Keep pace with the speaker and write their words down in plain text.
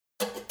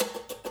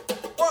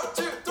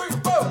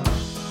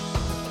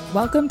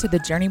Welcome to the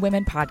Journey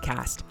Women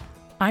podcast.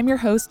 I'm your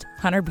host,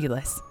 Hunter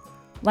Belis.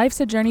 Life's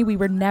a journey we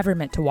were never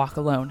meant to walk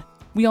alone.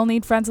 We all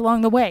need friends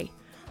along the way.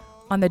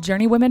 On the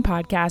Journey Women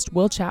podcast,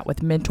 we'll chat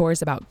with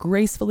mentors about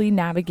gracefully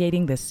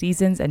navigating the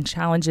seasons and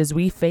challenges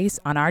we face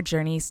on our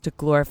journeys to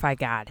glorify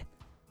God.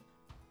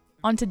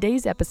 On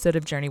today's episode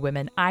of Journey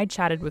Women, I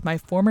chatted with my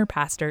former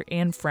pastor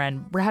and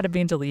friend, Brad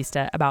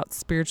Evangelista, about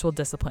spiritual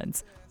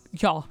disciplines.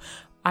 Y'all,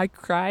 I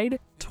cried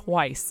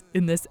twice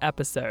in this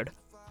episode,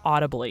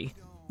 audibly.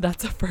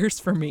 That's a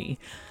first for me.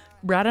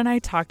 Brad and I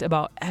talked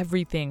about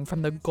everything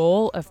from the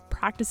goal of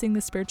practicing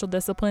the spiritual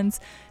disciplines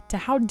to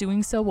how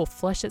doing so will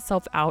flesh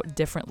itself out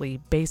differently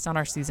based on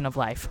our season of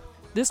life.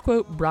 This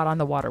quote brought on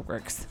the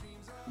waterworks.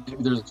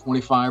 Maybe there's a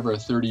 25 or a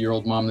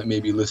 30-year-old mom that may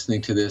be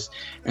listening to this,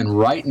 and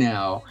right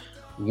now,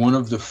 one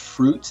of the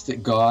fruits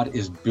that God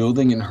is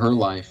building in her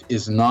life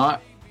is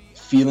not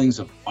feelings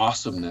of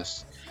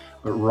awesomeness,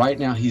 but right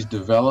now He's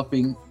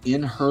developing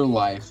in her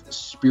life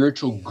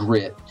spiritual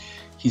grit.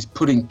 He's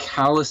putting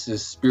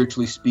calluses,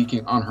 spiritually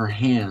speaking, on her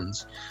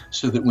hands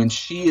so that when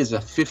she is a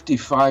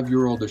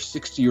 55-year-old or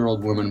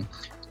 60-year-old woman,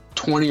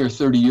 20 or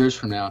 30 years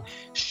from now,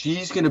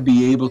 she's going to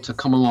be able to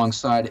come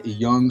alongside a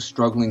young,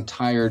 struggling,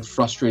 tired,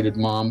 frustrated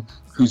mom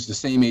who's the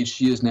same age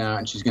she is now,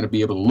 and she's going to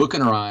be able to look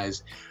in her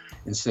eyes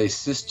and say,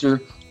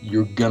 "Sister,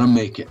 you're going to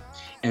make it."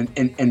 And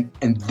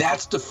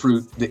that's the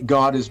fruit that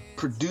God is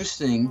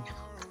producing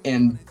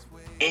and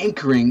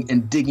anchoring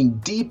and digging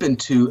deep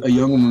into a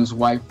young woman's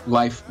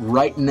life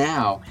right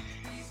now.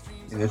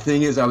 And the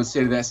thing is, I would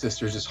say to that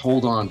sister, just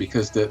hold on,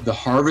 because the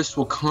harvest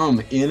will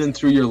come in and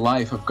through your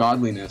life of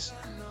godliness,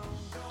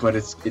 but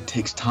it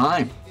takes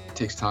time. It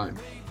takes time.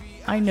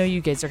 I know you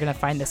guys are going to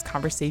find this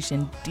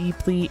conversation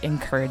deeply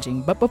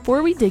encouraging, but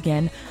before we dig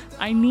in,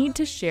 I need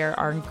to share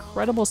our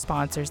incredible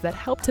sponsors that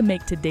help to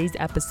make today's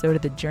episode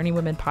of the Journey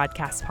Women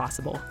podcast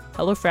possible: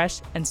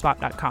 HelloFresh and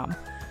Swap.com.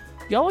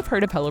 Y'all have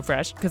heard of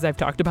HelloFresh because I've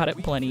talked about it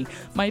plenty.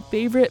 My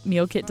favorite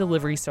meal kit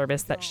delivery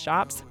service that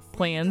shops,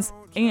 plans,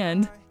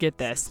 and, get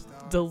this,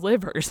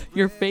 delivers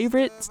your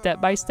favorite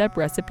step-by-step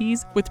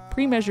recipes with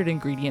pre-measured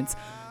ingredients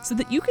so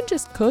that you can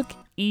just cook,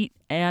 eat,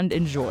 and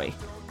enjoy.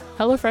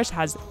 HelloFresh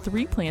has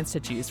 3 plans to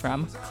choose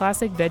from: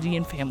 classic, veggie,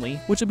 and family,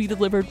 which will be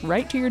delivered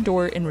right to your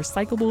door in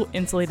recyclable,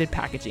 insulated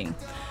packaging.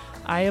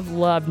 I have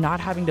loved not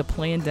having to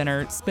plan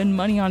dinner, spend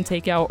money on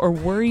takeout, or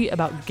worry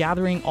about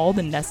gathering all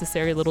the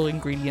necessary little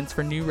ingredients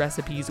for new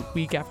recipes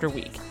week after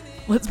week.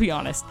 Let's be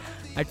honest,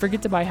 I'd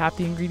forget to buy half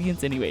the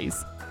ingredients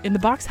anyways. In the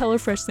box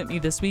HelloFresh sent me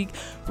this week,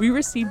 we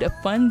received a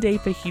fun day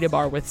fajita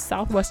bar with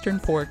southwestern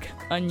pork,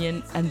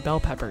 onion, and bell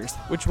peppers,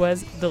 which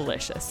was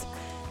delicious.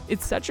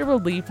 It's such a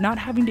relief not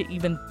having to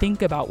even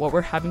think about what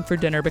we're having for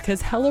dinner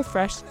because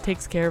HelloFresh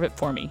takes care of it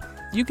for me.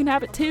 You can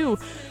have it too.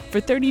 For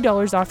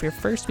 $30 off your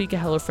first week of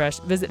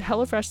HelloFresh, visit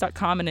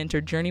HelloFresh.com and enter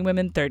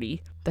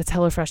JourneyWomen30. That's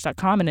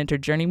HelloFresh.com and enter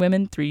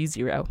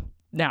JourneyWomen30.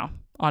 Now,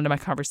 on to my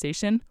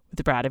conversation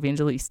with Brad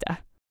Evangelista.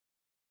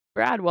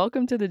 Brad,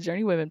 welcome to the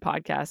Journey Women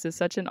podcast. It's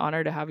such an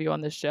honor to have you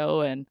on the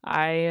show, and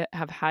I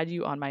have had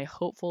you on my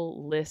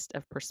hopeful list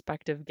of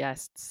prospective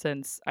guests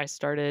since I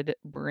started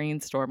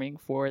brainstorming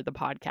for the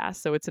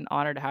podcast, so it's an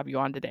honor to have you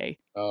on today.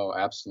 Oh,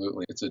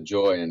 absolutely. It's a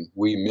joy, and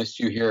we missed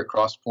you here at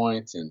Cross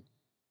Point, and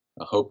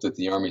I hope that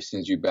the Army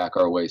sends you back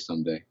our way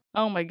someday.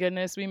 Oh my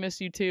goodness, we miss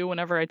you too.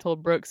 Whenever I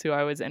told Brooks, who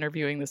I was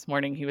interviewing this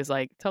morning, he was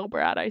like, "Tell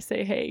Brad I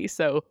say hey."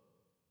 So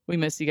we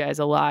miss you guys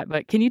a lot.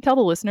 But can you tell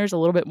the listeners a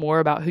little bit more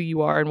about who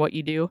you are and what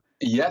you do?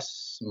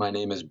 Yes, my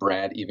name is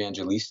Brad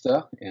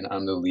Evangelista, and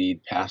I'm the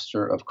lead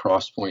pastor of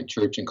Cross Point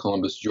Church in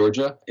Columbus,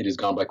 Georgia. It has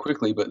gone by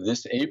quickly, but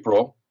this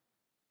April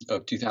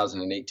of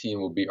 2018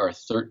 will be our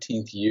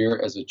 13th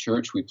year as a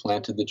church. We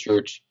planted the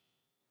church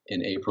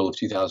in April of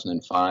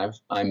 2005.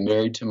 I'm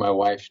married to my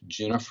wife,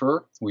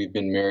 Jennifer. We've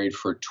been married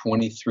for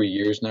 23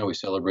 years now. We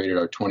celebrated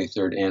our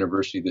 23rd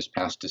anniversary this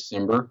past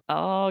December.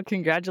 Oh,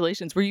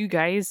 congratulations. Were you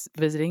guys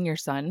visiting your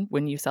son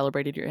when you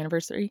celebrated your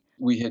anniversary?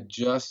 We had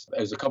it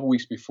was a couple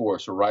weeks before,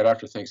 so right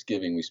after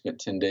Thanksgiving, we spent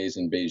 10 days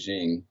in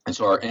Beijing. And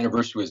so our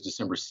anniversary was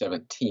December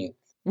 17th.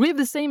 We have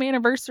the same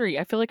anniversary.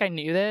 I feel like I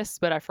knew this,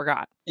 but I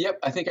forgot. Yep,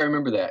 I think I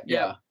remember that.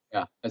 Yeah,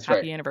 that's Happy right.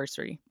 Happy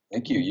anniversary.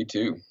 Thank you. You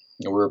too.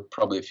 We're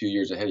probably a few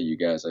years ahead of you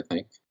guys, I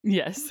think.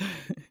 Yes.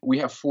 We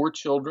have 4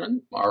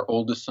 children. Our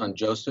oldest son,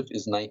 Joseph,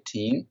 is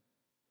 19,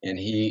 and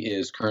he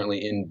is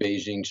currently in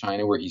Beijing,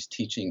 China, where he's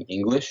teaching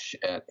English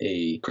at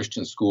a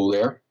Christian school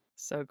there.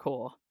 So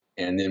cool.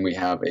 And then we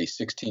have a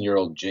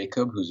 16-year-old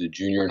Jacob, who's a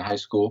junior in high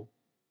school,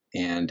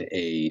 and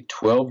a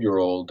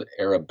 12-year-old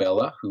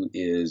Arabella, who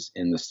is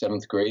in the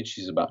 7th grade.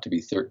 She's about to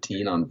be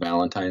 13 on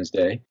Valentine's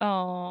Day.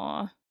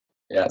 Aww.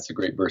 Yeah, it's a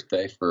great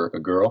birthday for a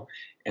girl.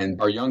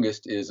 And our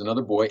youngest is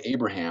another boy,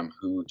 Abraham,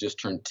 who just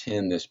turned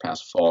 10 this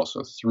past fall.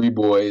 So 3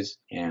 boys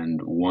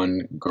and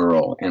 1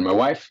 girl. And my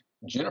wife,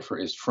 Jennifer,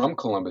 is from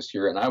Columbus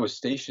here, and I was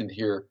stationed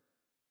here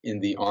in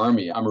the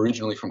Army. I'm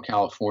originally from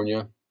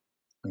California,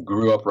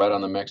 grew up right on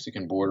the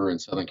Mexican border in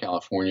Southern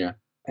California,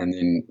 and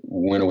then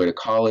went away to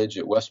college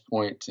at West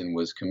Point and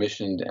was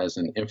commissioned as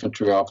an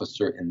infantry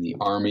officer in the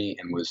Army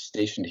and was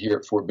stationed here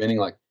at Fort Benning.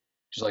 Like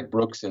just like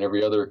Brooks and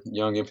every other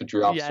young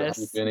infantry officer at Fort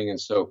Yes. Benning. And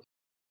so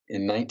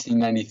in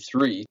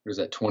 1993, was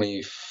that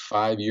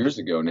 25 years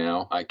ago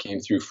now, I came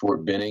through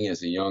Fort Benning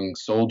as a young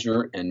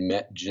soldier and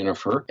met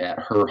Jennifer at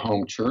her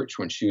home church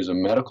when she was a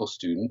medical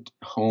student,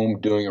 home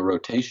doing a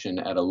rotation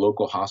at a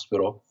local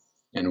hospital.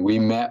 And we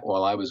met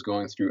while I was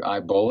going through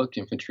IBOLC,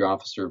 infantry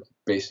officer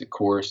basic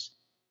course,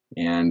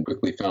 and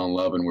quickly fell in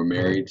love and were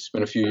married.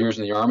 Spent a few years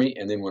in the Army.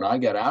 And then when I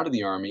got out of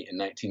the Army in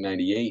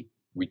 1998,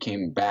 we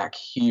came back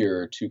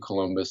here to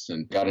Columbus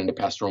and got into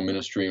pastoral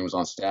ministry and was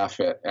on staff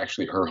at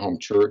actually her home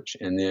church.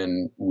 And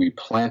then we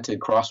planted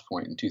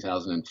Crosspoint in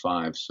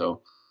 2005.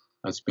 So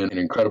it's been an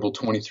incredible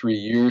 23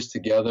 years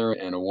together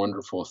and a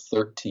wonderful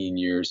 13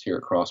 years here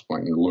at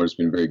Crosspoint. And the Lord has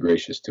been very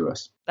gracious to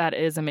us. That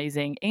is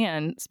amazing.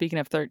 And speaking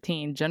of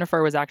 13,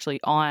 Jennifer was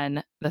actually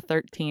on the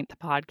 13th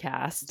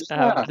podcast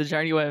of the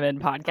Journey Women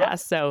podcast.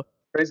 So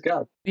praise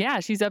God.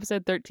 Yeah, she's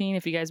episode 13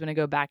 if you guys want to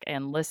go back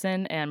and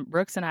listen. And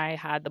Brooks and I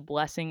had the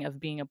blessing of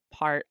being a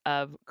part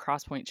of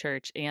Crosspoint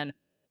Church. And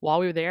while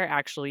we were there,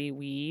 actually,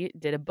 we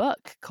did a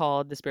book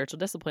called The Spiritual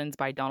Disciplines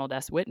by Donald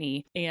S.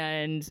 Whitney.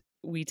 And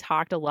we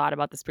talked a lot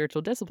about the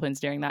spiritual disciplines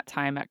during that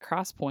time at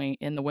Crosspoint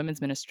in the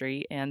women's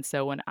ministry. And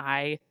so when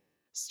I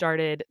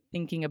started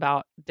thinking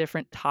about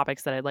different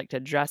topics that I'd like to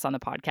address on the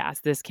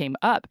podcast, this came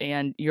up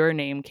and your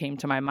name came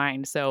to my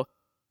mind. So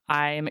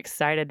I am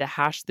excited to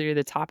hash through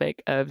the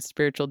topic of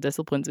spiritual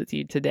disciplines with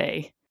you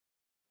today.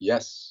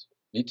 Yes,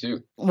 me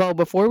too. Well,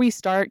 before we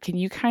start, can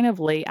you kind of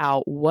lay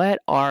out what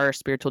are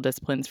spiritual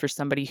disciplines for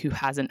somebody who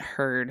hasn't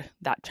heard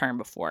that term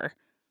before?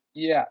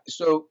 Yeah,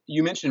 so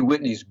you mentioned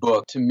Whitney's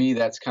book. To me,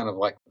 that's kind of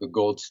like the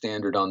gold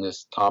standard on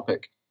this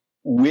topic.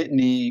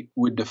 Whitney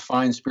would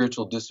define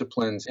spiritual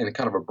disciplines in a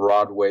kind of a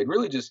broad way,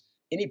 really just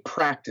any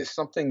practice,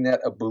 something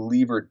that a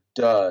believer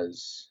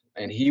does.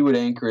 And he would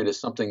anchor it as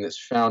something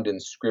that's found in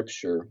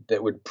Scripture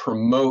that would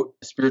promote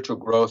spiritual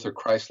growth or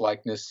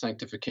Christ-likeness,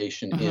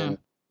 sanctification in the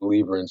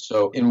believer. And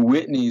so in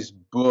Whitney's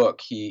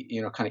book,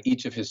 he, kind of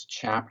each of his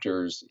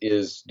chapters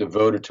is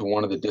devoted to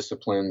one of the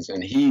disciplines.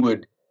 And he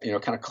would,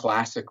 kind of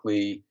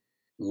classically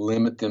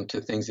limit them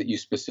to things that you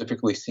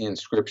specifically see in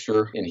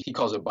Scripture. And he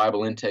calls it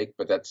Bible intake,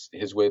 but that's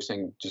his way of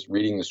saying just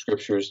reading the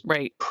Scriptures.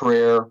 Right.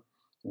 Prayer,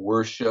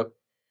 worship,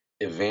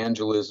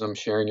 evangelism,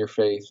 sharing your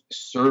faith,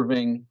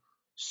 serving,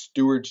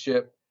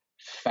 stewardship,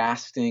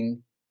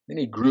 fasting. Then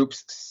he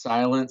groups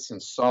silence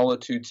and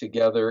solitude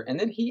together. And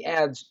then he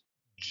adds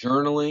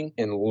journaling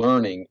and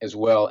learning as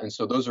well. And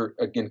so those are,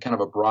 again, kind of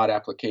a broad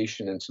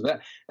application. And so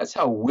that's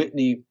how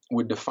Whitney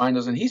would define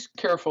those. And he's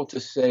careful to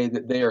say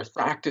that they are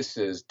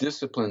practices,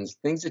 disciplines,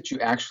 things that you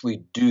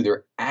actually do.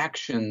 They're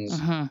actions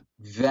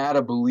that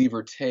a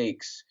believer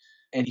takes.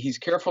 And he's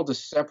careful to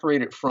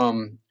separate it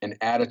from an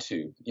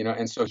attitude,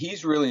 and so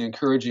he's really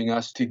encouraging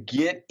us to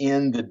get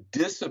in the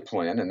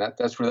discipline, and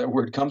that's where that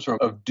word comes from,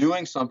 of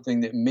doing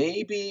something that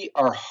maybe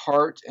our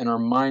heart and our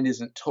mind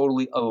isn't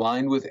totally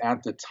aligned with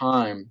at the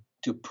time,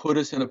 to put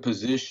us in a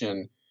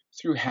position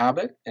through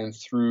habit and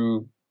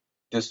through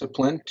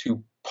discipline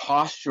to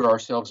posture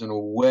ourselves in a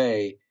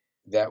way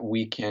that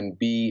we can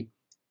be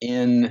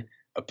in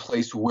a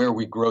place where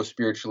we grow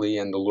spiritually,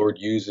 and the Lord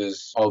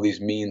uses all these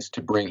means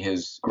to bring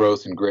his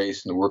growth and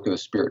grace and the work of the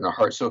Spirit in our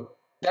heart. So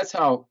that's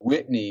how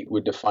Whitney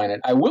would define it.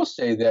 I will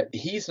say that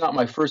he's not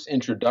my first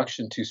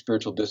introduction to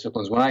spiritual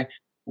disciplines. When I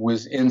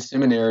was in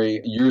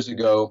seminary years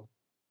ago,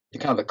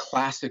 kind of the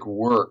classic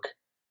work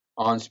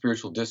on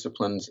spiritual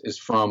disciplines is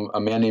from a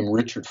man named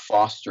Richard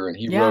Foster, and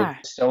he wrote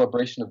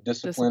Celebration of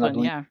Discipline. I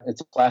believe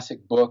it's a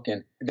classic book,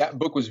 and that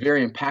book was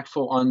very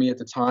impactful on me at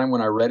the time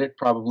when I read it,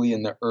 probably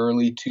in the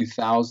early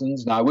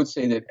 2000s. Now, I would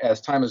say that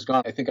as time has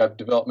gone, I think I've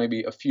developed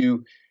maybe a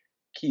few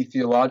key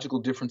theological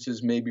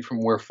differences maybe from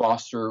where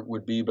Foster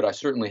would be, but I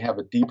certainly have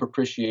a deep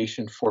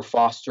appreciation for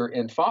Foster.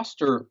 And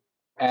Foster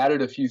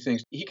added a few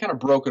things. He kind of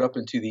broke it up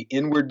into the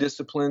inward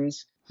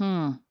disciplines.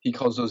 He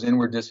calls those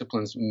inward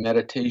disciplines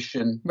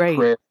meditation,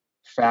 prayer,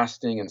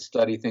 fasting, and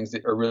study, things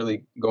that are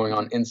really going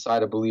on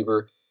inside a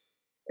believer.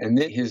 And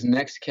then his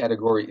next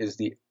category is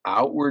the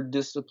outward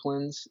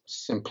disciplines: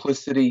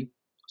 simplicity,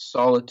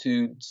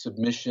 solitude,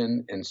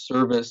 submission, and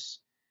service.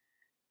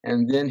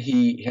 And then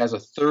he has a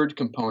third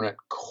component: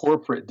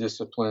 corporate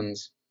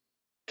disciplines,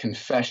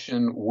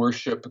 confession,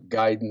 worship,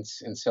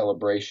 guidance, and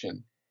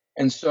celebration.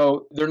 And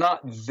so they're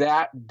not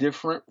that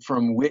different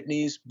from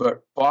Whitney's, but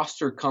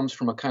Foster comes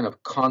from a kind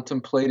of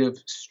contemplative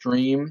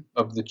stream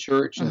of the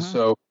church. And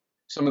so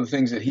some of the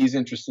things that he's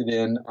interested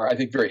in are, I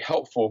think, very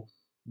helpful,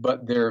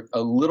 but they're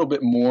a little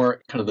bit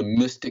more kind of the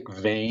mystic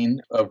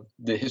vein of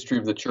the history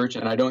of the church.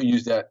 And I don't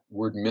use that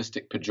word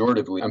mystic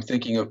pejoratively. I'm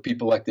thinking of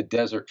people like the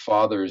Desert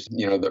Fathers,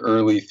 the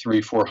early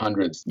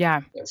 300-400s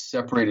that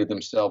separated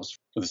themselves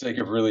for the sake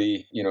of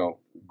really,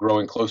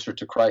 growing closer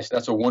to Christ.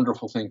 That's a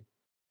wonderful thing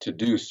to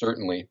do,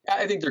 certainly.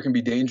 I think there can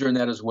be danger in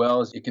that as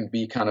well, as it can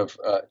be kind of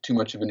too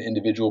much of an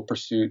individual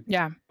pursuit.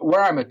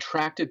 Where I'm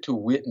attracted to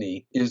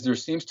Whitney is there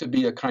seems to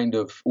be a kind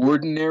of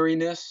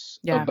ordinariness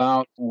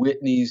about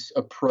Whitney's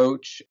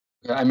approach.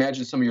 I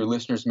imagine some of your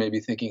listeners may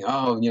be thinking,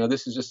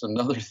 this is just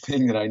another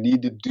thing that I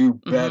need to do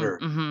better.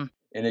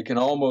 And it can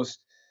almost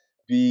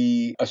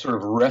be a sort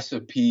of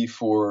recipe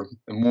for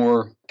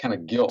more kind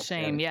of guilt.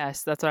 Shame.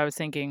 Yes, that's what I was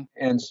thinking.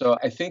 And so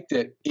I think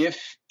that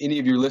if any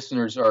of your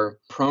listeners are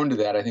prone to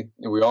that, I think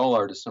we all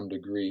are to some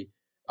degree,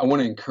 I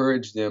want to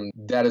encourage them.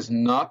 That is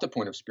not the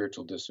point of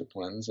spiritual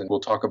disciplines. And we'll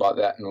talk about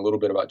that in a little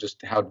bit, about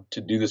just how to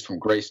do this from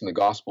grace and the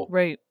gospel.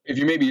 Right. If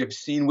you maybe have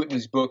seen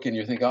Whitney's book and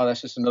you think, oh, that's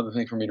just another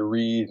thing for me to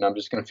read and I'm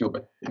just going to feel,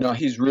 but no,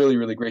 he's really,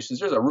 really gracious.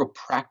 There's a real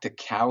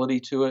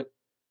practicality to it.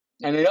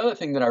 And the other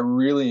thing that I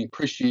really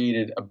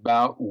appreciated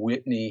about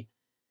Whitney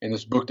in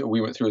this book that we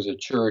went through as a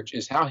church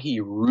is how he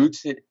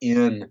roots it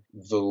in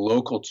the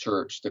local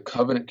church, the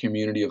covenant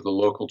community of the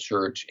local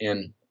church.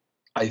 And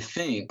I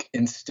think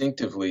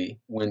instinctively,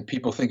 when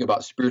people think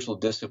about spiritual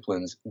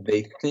disciplines,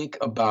 they think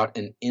about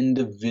an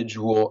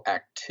individual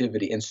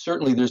activity. And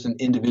certainly there's an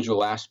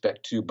individual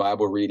aspect to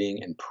Bible reading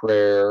and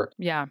prayer.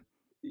 Yeah.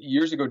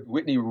 Years ago,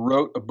 Whitney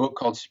wrote a book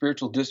called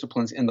Spiritual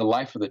Disciplines in the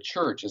Life of the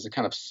Church as a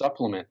kind of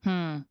supplement.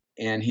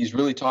 And he's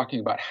really talking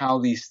about how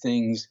these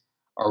things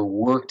are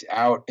worked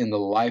out in the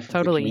life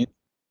of the community.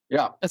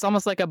 Yeah. It's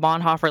almost like a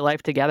Bonhoeffer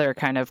Life Together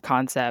kind of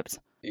concept.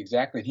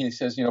 Exactly. He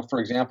says, for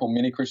example,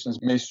 many Christians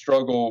may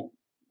struggle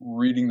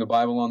reading the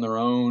Bible on their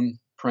own,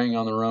 praying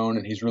on their own,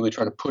 and he's really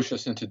trying to push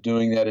us into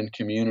doing that in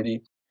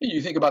community.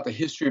 You think about the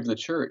history of the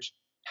church,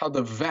 how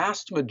the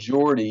vast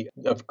majority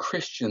of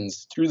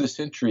Christians through the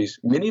centuries,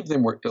 many of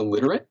them were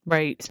illiterate.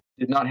 Right.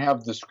 Did not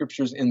have the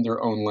scriptures in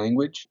their own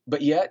language.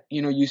 But yet,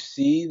 you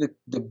see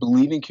the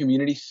believing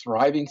community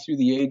thriving through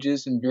the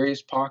ages in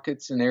various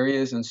pockets and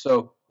areas. And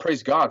so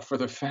praise God for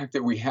the fact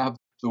that we have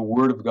the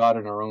word of God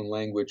in our own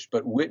language.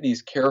 But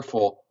Whitney's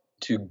careful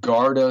to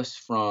guard us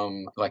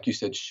from, like you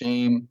said,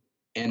 shame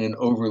and an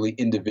overly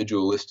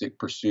individualistic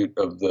pursuit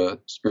of the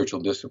spiritual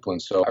discipline.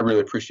 So I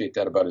really appreciate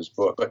that about his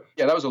book. But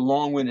yeah, that was a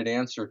long-winded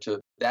answer to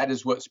that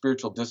is what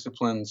spiritual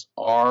disciplines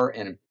are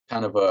and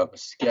kind of a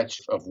sketch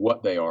of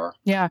what they are.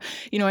 Yeah.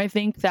 I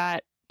think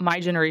that my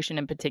generation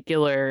in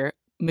particular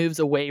moves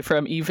away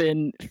from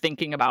even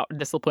thinking about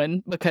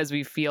discipline because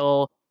we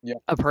feel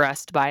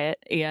oppressed by it.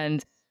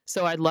 And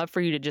so I'd love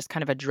for you to just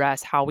kind of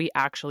address how we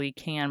actually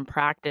can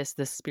practice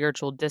the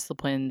spiritual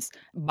disciplines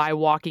by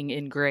walking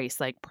in grace,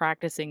 like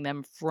practicing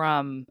them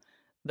from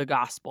the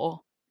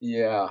gospel.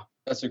 Yeah,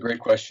 that's a great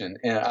question.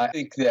 And I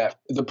think that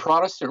the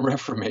Protestant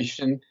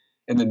Reformation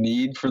and the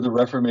need for the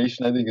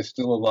Reformation, I think, is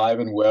still alive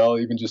and well,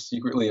 even just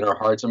secretly in our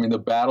hearts. I mean, the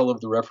battle of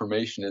the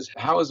Reformation is,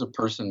 how is a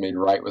person made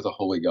right with a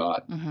holy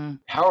God? Mm-hmm.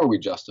 How are we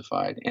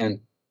justified?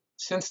 And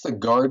since the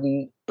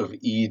Garden of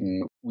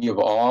Eden, we have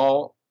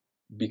all,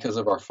 because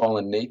of our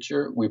fallen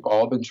nature, we've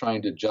all been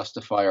trying to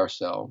justify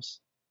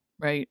ourselves.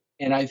 Right.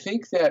 And I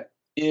think that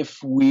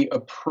if we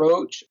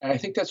approach, and I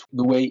think that's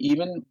the way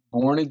even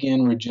born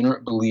again,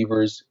 regenerate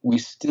believers, we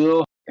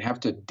still have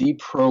to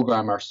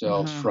deprogram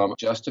ourselves from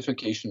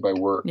justification by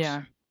works.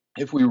 Yeah.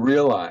 If we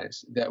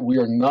realize that we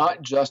are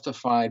not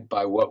justified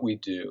by what we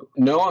do,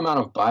 no amount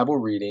of Bible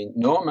reading,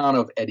 no amount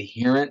of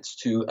adherence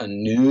to a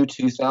new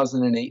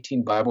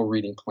 2018 Bible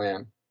reading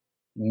plan,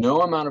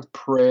 no amount of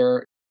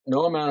prayer,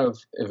 no amount of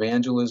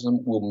evangelism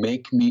will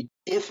make me,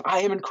 if I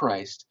am in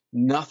Christ,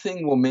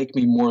 nothing will make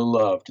me more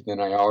loved than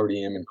I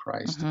already am in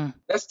Christ. Mm-hmm.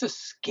 That's the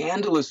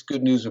scandalous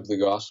good news of the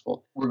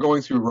gospel. We're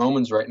going through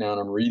Romans right now, and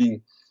I'm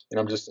reading, and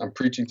I'm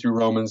preaching through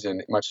Romans,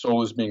 and my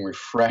soul is being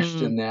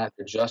refreshed in that.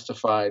 They're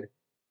justified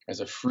as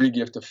a free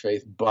gift of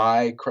faith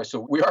by Christ.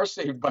 So we are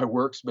saved by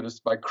works, but it's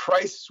by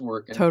Christ's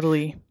work. And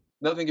totally.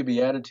 Nothing can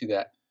be added to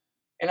that.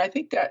 And I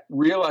think that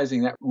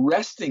realizing that,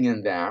 resting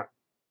in that,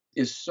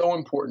 is so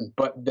important.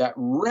 But that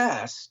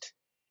rest,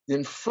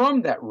 then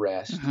from that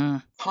rest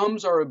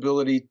comes our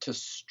ability to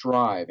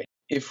strive.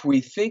 If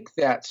we think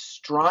that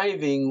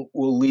striving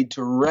will lead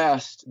to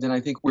rest, then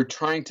I think we're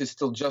trying to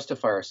still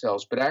justify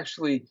ourselves. But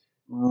actually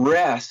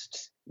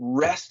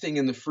resting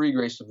in the free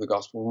grace of the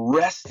gospel,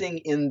 resting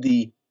in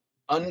the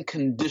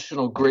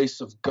unconditional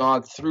grace of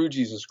God through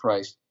Jesus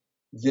Christ,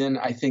 then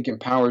I think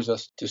empowers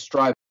us to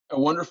strive. A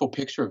wonderful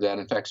picture of that,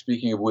 in fact,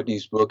 speaking of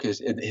Whitney's book, is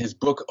his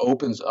book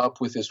opens up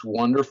with this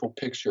wonderful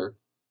picture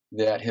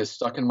that has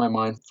stuck in my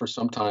mind for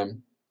some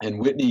time. And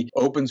Whitney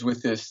opens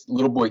with this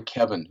little boy,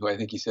 Kevin, who I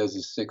think he says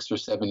is 6 or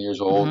 7 years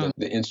old, and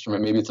the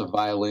instrument, maybe it's a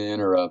violin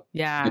or a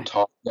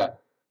guitar. Yeah.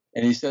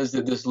 And he says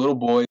that this little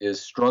boy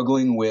is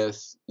struggling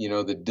with,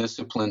 the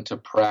discipline to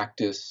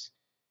practice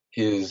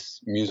his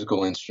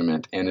musical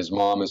instrument, and his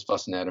mom is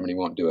fussing at him and he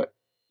won't do it.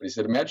 But he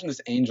said, imagine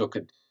this angel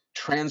could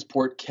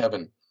transport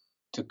Kevin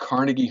to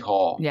Carnegie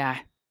Hall. Yeah.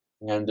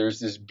 And there's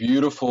this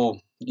beautiful,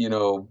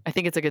 I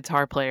think it's a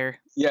guitar player.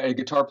 Yeah, a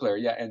guitar player.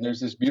 Yeah. And there's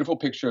this beautiful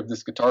picture of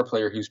this guitar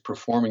player who's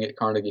performing at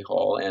Carnegie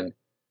Hall. And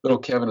little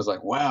Kevin is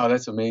like, wow,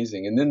 that's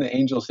amazing. And then the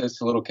angel says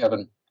to little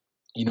Kevin,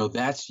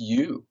 that's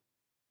you.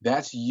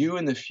 That's you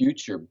in the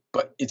future.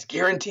 But it's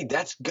guaranteed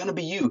that's going to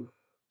be you.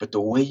 But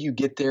the way you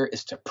get there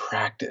is to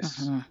practice.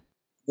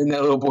 Then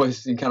that little boy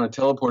is kind of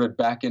teleported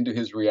back into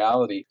his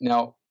reality.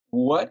 Now,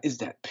 what is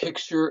that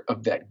picture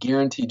of that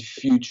guaranteed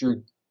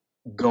future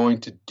going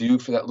to do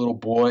for that little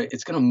boy?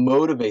 It's going to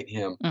motivate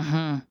him.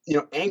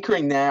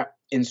 Anchoring that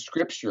in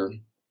Scripture,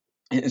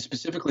 and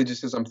specifically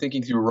just as I'm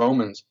thinking through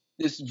Romans,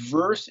 this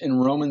verse in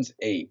Romans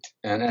 8,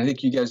 and I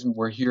think you guys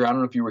were here. I don't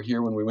know if you were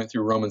here when we went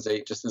through Romans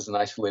 8 just as an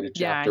isolated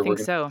Yeah, I chapter. think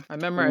so. I'm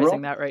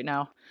memorizing that right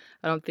now.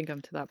 I don't think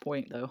I'm to that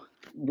point, though.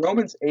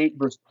 Romans 8,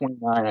 verse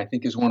 29, I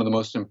think is one of the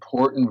most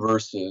important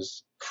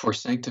verses for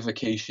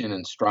sanctification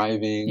and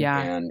striving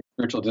and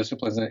spiritual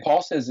disciplines. And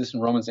Paul says this in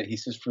Romans 8. He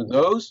says, "For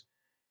those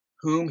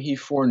whom he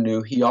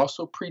foreknew, he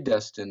also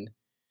predestined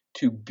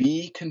to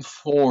be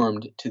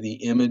conformed to the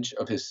image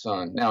of his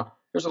Son." Now,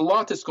 there's a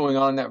lot that's going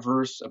on in that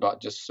verse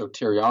about just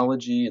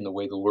soteriology and the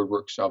way the Lord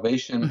works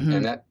salvation,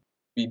 and that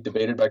be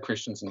debated by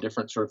Christians in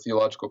different sort of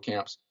theological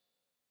camps.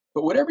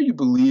 But whatever you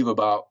believe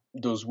about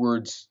those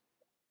words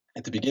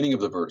at the beginning of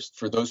the verse,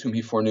 "For those whom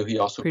he foreknew, he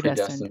also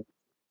predestined,"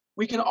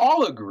 we can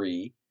all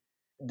agree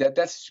that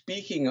that's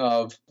speaking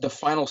of the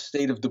final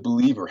state of the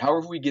believer.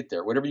 However we get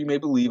there, whatever you may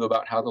believe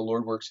about how the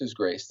Lord works his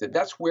grace,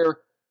 that's where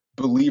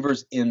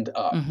believers end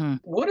up.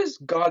 What does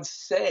God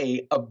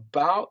say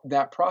about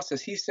that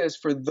process? He says,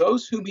 "For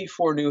those whom he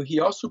foreknew, he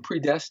also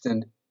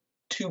predestined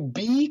to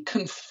be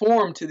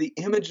conformed to the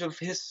image of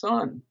his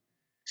Son."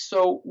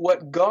 So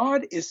what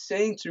God is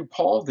saying through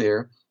Paul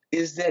there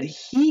is that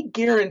he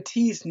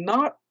guarantees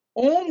not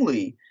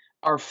only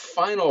our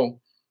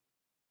final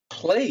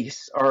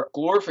place, our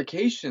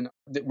glorification,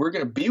 that we're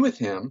going to be with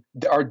him,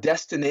 our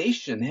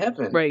destination,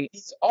 heaven. Right.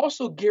 He's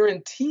also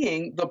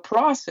guaranteeing the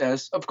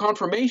process of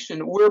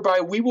confirmation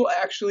whereby we will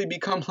actually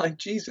become like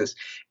Jesus.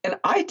 And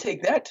I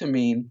take that to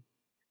mean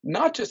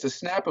not just a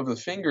snap of the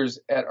fingers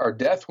at our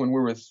death when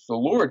we're with the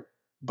Lord,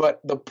 but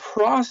the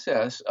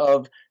process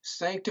of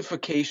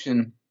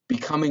sanctification,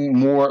 becoming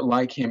more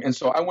like him. And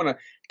so I want to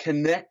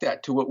connect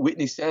that to what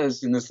Whitney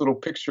says in this little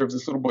picture of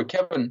this little boy,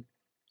 Kevin,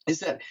 is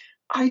that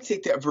I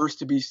take that verse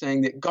to be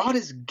saying that God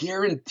is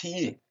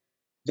guaranteeing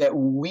that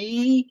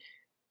we,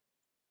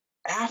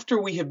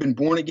 after we have been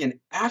born again,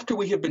 after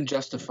we have been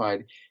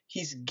justified,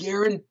 he's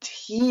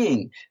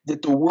guaranteeing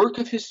that the work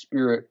of his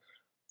Spirit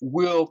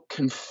will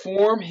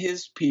conform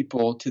his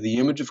people to the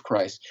image of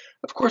Christ.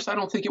 Of course, I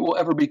don't think it will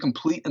ever be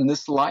complete in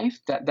this life.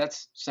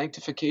 That's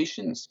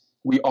sanctification.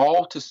 We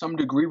all, to some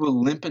degree,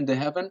 will limp into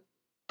heaven,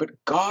 but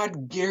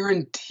God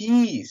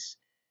guarantees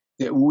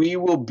that we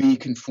will be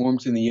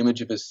conformed to the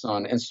image of his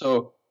Son. And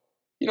so,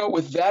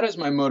 with that as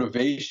my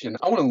motivation,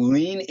 I want to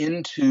lean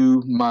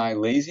into my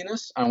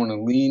laziness. I want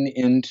to lean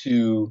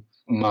into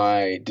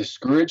my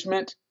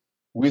discouragement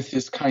with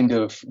this kind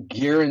of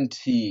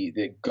guarantee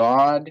that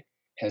God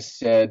has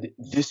said,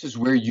 this is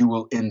where you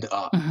will end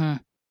up.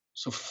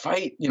 So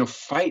fight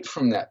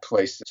from that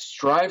place,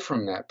 strive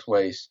from that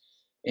place.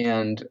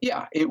 And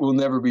yeah, it will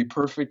never be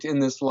perfect in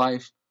this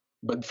life.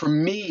 But for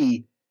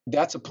me,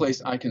 that's a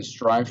place I can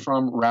strive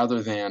from,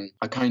 rather than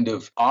a kind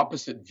of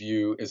opposite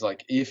view is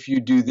like, if you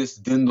do this,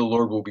 then the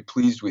Lord will be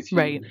pleased with you.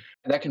 Right.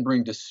 And that can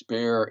bring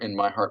despair in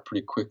my heart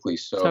pretty quickly.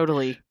 So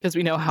totally, because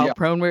we know how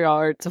prone we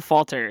are to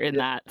falter in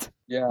that.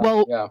 Yeah.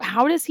 Well,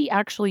 how does he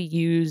actually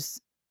use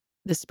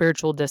the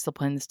spiritual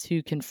disciplines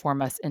to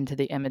conform us into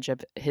the image of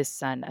his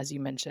Son, as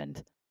you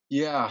mentioned?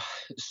 Yeah.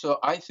 So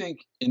I think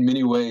in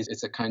many ways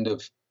it's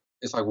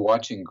like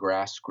watching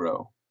grass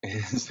grow.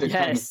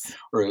 Yes.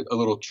 Or a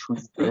little tree.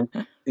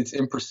 It's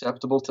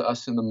imperceptible to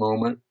us in the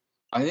moment.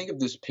 I think of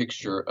this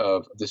picture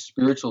of the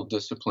spiritual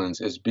disciplines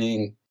as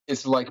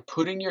it's like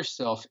putting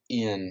yourself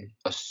in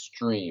a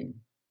stream.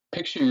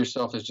 Picture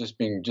yourself as just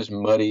being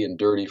muddy and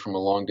dirty from a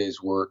long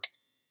day's work.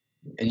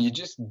 And you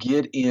just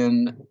get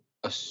in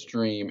a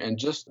stream, and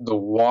just the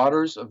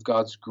waters of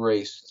God's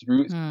grace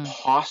through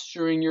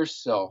posturing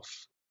yourself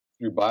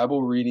through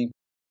Bible reading,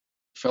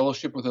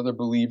 fellowship with other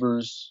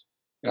believers.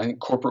 I think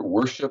corporate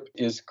worship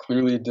is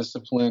clearly a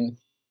discipline,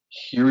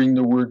 hearing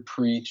the word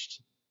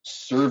preached,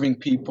 serving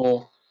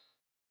people.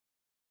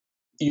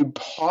 You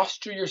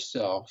posture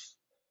yourself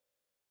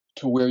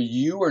to where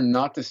you are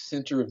not the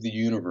center of the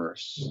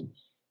universe.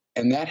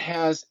 And that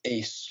has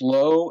a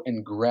slow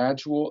and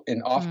gradual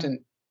and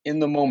often in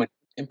the moment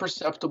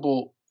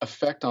imperceptible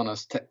effect on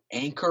us to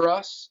anchor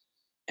us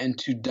and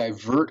to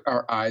divert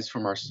our eyes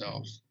from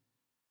ourselves.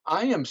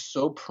 I am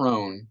so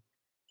prone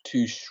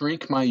to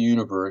shrink my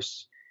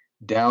universe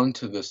down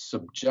to the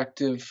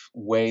subjective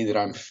way that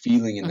I'm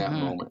feeling in that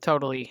moment.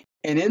 Totally.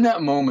 And in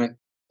that moment,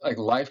 like,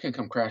 life can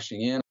come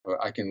crashing in.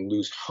 I can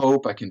lose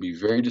hope. I can be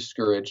very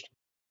discouraged.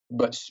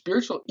 But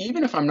spiritual,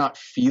 even if I'm not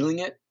feeling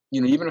it,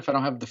 even if I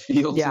don't have the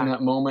feels in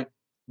that moment,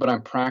 but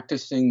I'm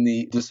practicing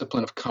the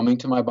discipline of coming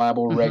to my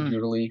Bible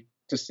regularly,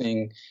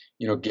 practicing,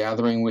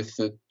 gathering with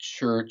the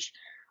church.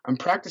 I'm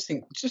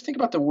practicing, just think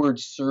about the word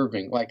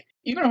serving. Like,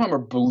 even if I'm a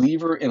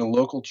believer in a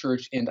local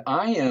church and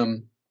I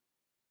am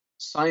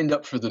signed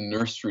up for the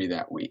nursery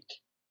that week.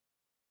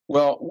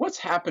 Well, what's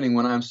happening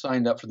when I'm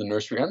signed up for the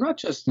nursery? I'm not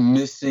just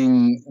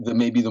missing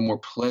maybe the more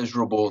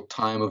pleasurable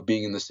time of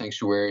being in the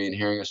sanctuary and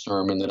hearing a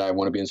sermon that I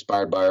want to be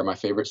inspired by or my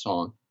favorite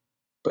song.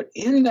 But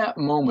in that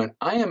moment,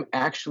 I am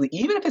actually,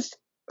 even if it's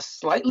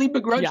slightly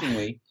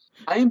begrudgingly,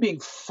 I am being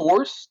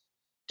forced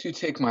to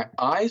take my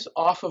eyes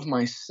off of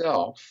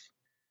myself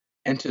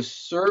and to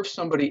serve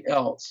somebody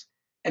else.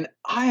 And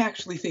I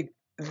actually think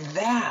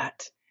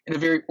that in a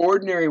very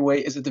ordinary way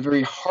is at the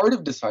very heart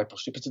of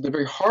discipleship. It's at the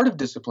very heart of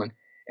discipline.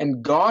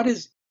 And God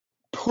is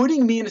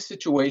putting me in a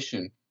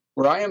situation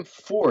where I am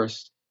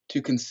forced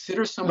to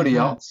consider somebody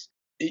else.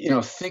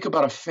 Think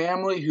about a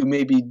family who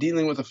may be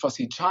dealing with a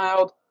fussy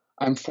child.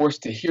 I'm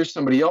forced to hear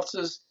somebody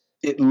else's.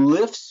 It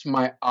lifts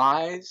my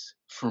eyes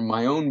from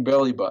my own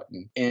belly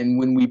button. And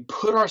when we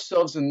put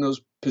ourselves in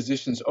those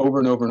positions over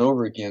and over and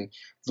over again,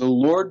 the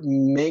Lord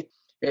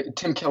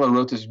Tim Keller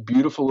wrote this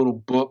beautiful little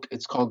book.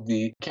 It's called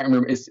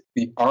it's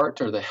The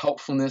Art or the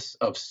Helpfulness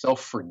of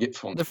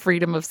Self-Forgetfulness. The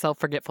Freedom of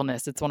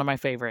Self-Forgetfulness. It's one of my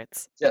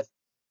favorites. Yes.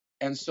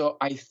 And so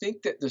I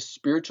think that the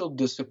spiritual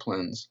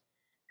disciplines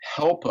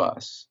help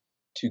us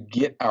to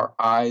get our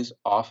eyes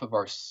off of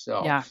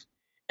ourselves. Yeah.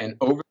 And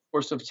over the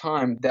course of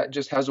time, that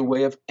just has a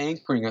way of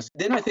anchoring us.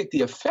 Then I think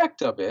the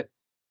effect of it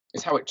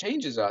is how it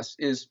changes us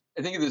is,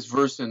 I think of this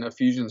verse in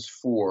Ephesians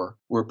 4,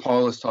 where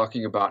Paul is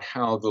talking about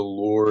how the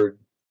Lord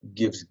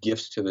gives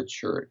gifts to the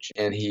church.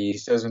 And he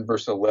says in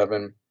verse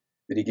 11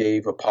 that he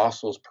gave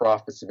apostles,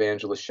 prophets,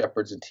 evangelists,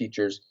 shepherds, and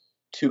teachers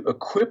to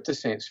equip the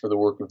saints for the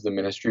work of the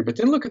ministry. But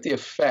then look at the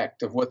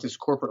effect of what this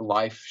corporate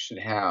life should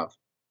have.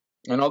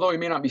 And although he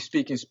may not be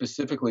speaking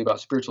specifically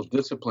about spiritual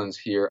disciplines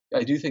here,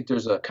 I do think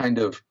there's a kind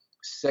of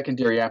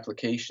secondary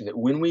application that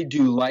when we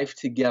do life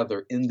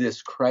together in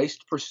this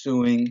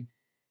Christ-pursuing,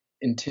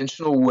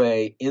 intentional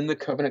way in the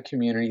covenant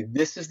community,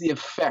 this is the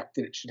effect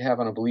that it should have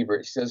on a believer.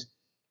 It says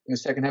in the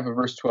second half of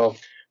verse 12,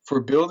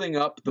 for building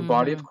up the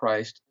body of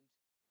Christ,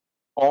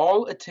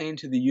 all attain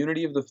to the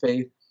unity of the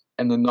faith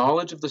and the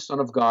knowledge of the Son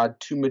of God,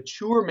 to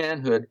mature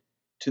manhood,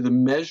 to the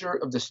measure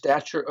of the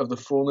stature of the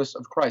fullness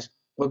of Christ.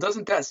 Well,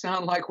 doesn't that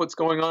sound like what's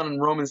going on in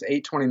Romans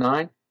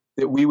 8:29,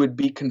 that we would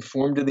be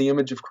conformed to the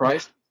image of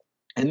Christ?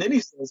 And then he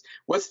says,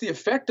 what's the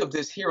effect of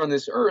this here on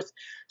this earth?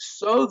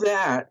 So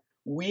that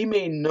we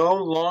may no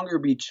longer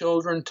be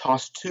children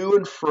tossed to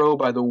and fro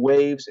by the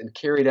waves and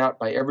carried out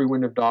by every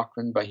wind of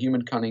doctrine, by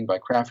human cunning, by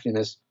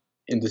craftiness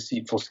in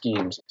deceitful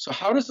schemes. So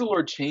how does the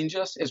Lord change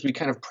us as we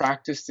kind of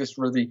practice this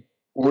really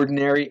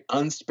ordinary,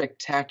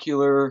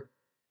 unspectacular,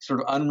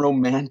 sort of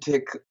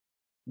unromantic,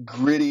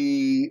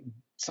 gritty,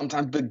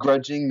 sometimes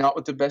begrudging, not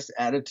with the best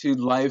attitude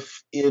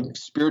life in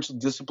spiritual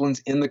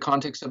disciplines in the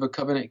context of a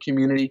covenant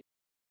community?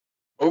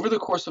 Over the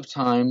course of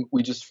time,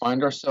 we just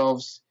find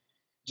ourselves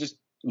just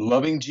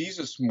loving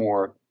Jesus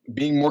more,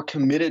 being more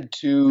committed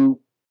to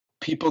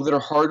people that are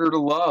harder to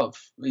love,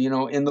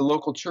 in the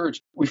local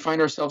church. We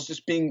find ourselves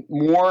just being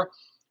more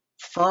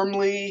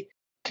firmly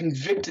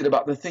convicted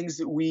about the things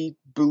that we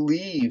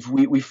believe.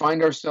 We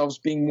find ourselves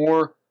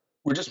we're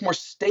just more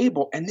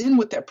stable. And then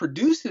what that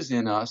produces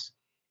in us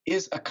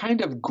is a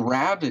kind of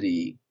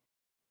gravity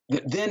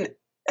that then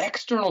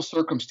external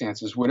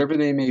circumstances, whatever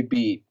they may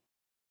be,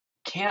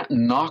 can't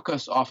knock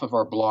us off of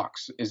our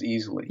blocks as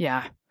easily.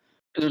 Yeah.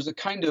 There's a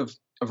kind of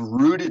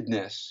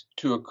rootedness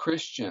to a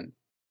Christian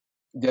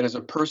that as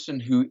a person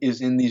who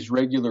is in these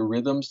regular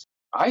rhythms,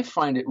 I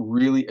find it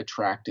really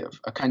attractive,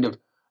 a kind of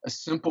a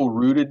simple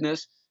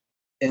rootedness.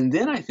 And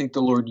then I think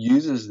the Lord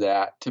uses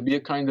that to be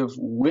a kind of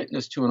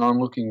witness to an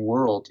onlooking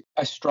world.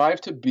 I strive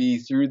to be,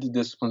 through the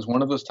disciplines,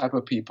 one of those type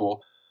of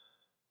people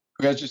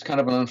who has just kind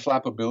of an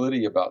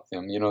unflappability about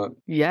them.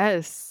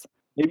 Yes.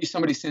 Maybe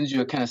somebody sends you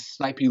a kind of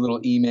snipey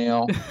little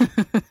email.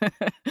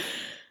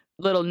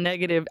 Little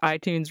negative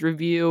iTunes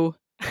review.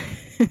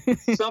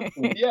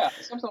 Something.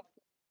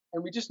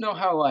 And we just know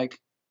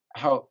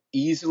how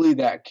easily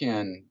that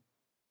can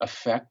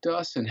affect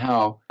us and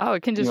how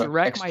it can just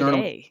wreck my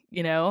day,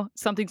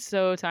 something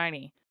so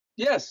tiny.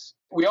 Yes,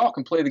 we all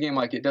can play the game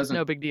like it doesn't.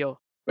 No big deal.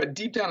 But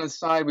deep down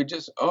inside, we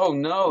just, oh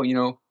no,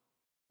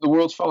 the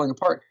world's falling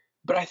apart.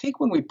 But I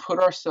think when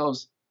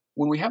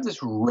we have this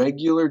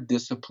regular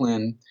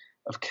discipline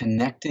of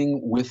connecting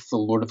with the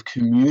Lord, of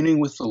communing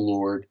with the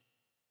Lord,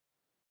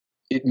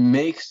 it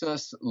makes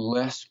us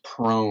less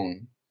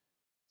prone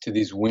to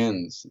these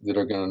winds that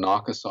are going to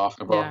knock us off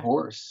of our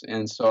horse.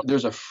 And so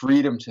there's a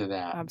freedom to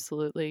that.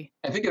 Absolutely.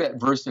 I think of that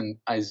verse in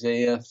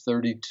Isaiah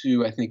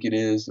 32, I think it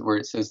is, where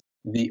it says,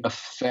 the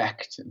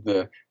effect,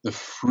 the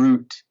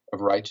fruit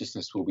of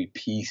righteousness will be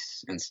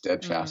peace and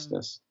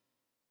steadfastness.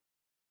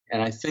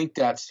 And I think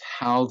that's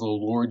how the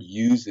Lord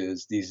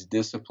uses these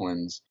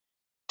disciplines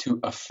to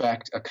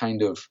affect a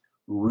kind of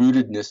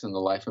rootedness in the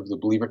life of the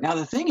believer. Now,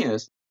 the thing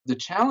is, the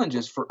challenge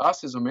is for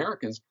us as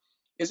Americans,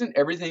 isn't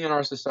everything in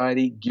our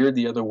society geared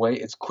the other way?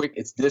 It's quick,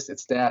 it's this,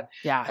 it's that.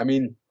 Yeah. I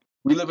mean,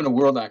 we live in a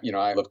world, I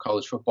love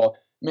college football.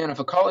 Man, if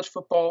a college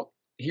football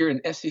here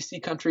in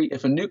SEC country,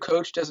 if a new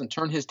coach doesn't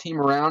turn his team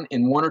around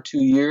in 1 or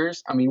 2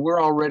 years,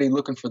 we're already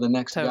looking for the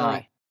next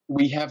guy.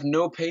 We have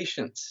no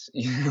patience.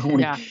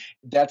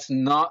 That's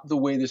not the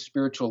way the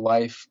spiritual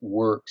life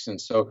works.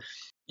 And so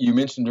you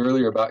mentioned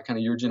earlier about kind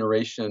of your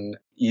generation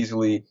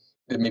easily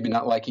maybe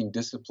not liking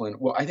discipline.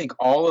 Well, I think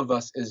all of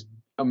us as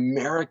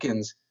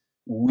Americans,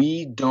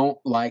 we don't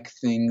like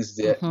things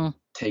that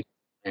take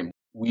time.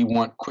 We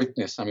want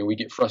quickness. We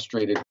get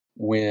frustrated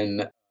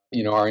when,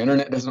 our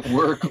internet doesn't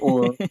work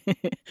or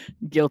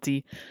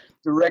guilty.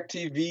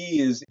 DirecTV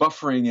is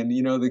buffering and,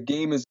 the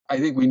game is, I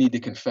think we need to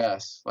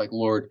confess, like,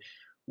 Lord,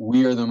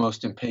 we are the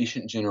most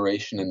impatient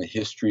generation in the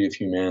history of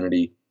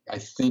humanity. I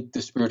think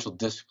the spiritual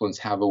disciplines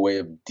have a way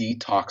of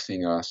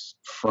detoxing us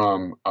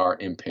from our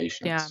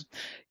impatience.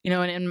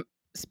 Yeah. And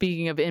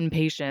speaking of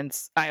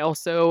impatience, I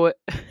also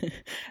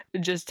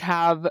just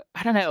have,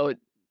 I don't know,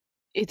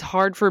 it's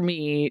hard for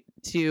me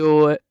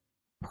to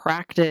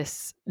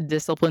practice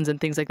disciplines and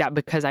things like that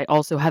because I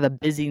also have a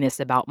busyness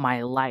about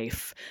my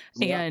life.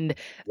 Yeah. And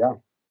Yeah.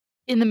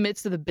 in the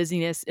midst of the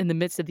busyness, in the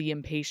midst of the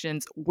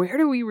impatience, where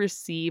do we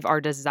receive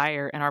our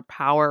desire and our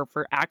power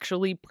for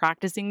actually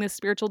practicing this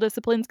spiritual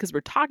disciplines? Because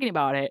we're talking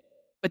about it,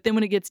 but then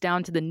when it gets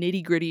down to the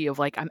nitty gritty of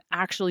like, I'm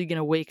actually going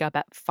to wake up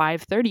at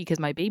 5:30 because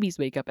my babies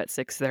wake up at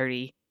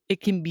 6:30,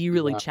 it can be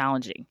really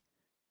challenging.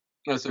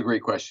 That's a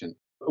great question.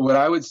 What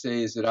I would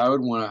say is that I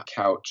would want to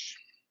couch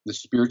the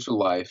spiritual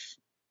life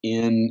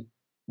in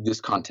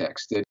this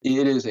context, that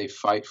it is a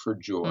fight for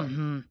joy.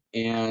 Mm-hmm.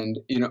 And,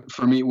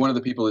 for me, one of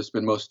the people that's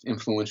been most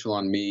influential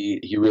on me,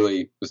 he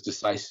really was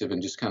decisive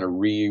in just kind of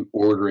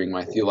reordering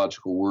my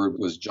theological word,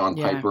 was John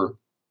Piper.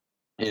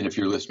 And if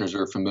your listeners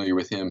are familiar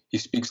with him, he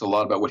speaks a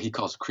lot about what he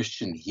calls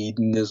Christian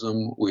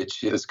hedonism,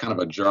 which is kind of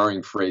a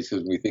jarring phrase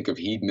because we think of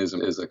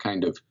hedonism as a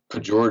kind of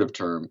pejorative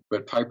term.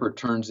 But Piper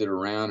turns it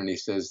around and he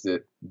says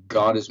that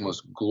God is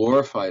most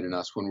glorified in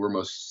us when we're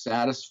most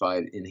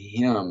satisfied in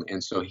him.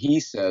 And so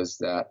he says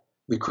that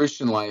the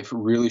Christian life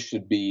really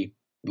should be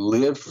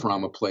lived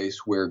from a place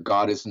where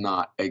God is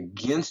not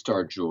against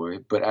our joy,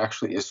 but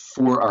actually is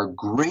for our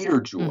greater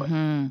joy.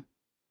 Mm-hmm.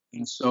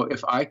 And so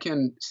if I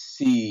can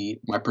see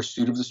my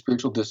pursuit of the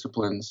spiritual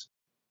disciplines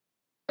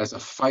as a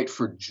fight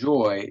for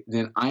joy,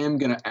 then I am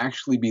going to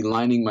actually be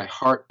lining my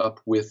heart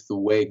up with the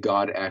way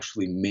God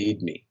actually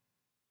made me.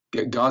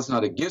 God's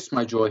not against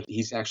my joy.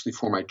 He's actually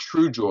for my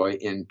true joy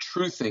in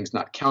true things,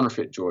 not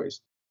counterfeit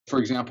joys. For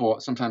example,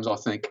 sometimes I'll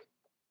think,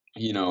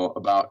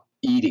 about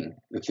eating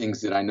the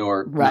things that I know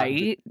are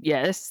right.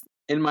 Yes.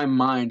 In my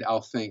mind,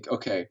 I'll think,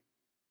 okay,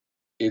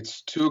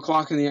 it's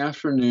 2:00 in the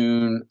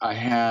afternoon. I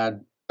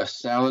had a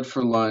salad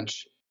for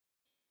lunch.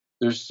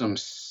 There's some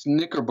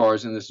Snicker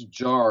bars in this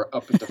jar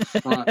up at the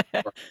front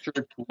of our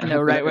church. I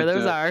know right where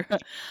those are.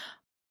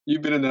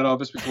 You've been in that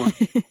office before.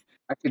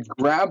 I could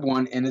grab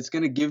one and it's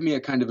going to give me a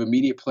kind of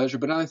immediate pleasure.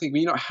 But now I think,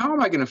 how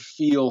am I going to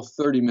feel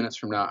 30 minutes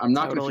from now? I'm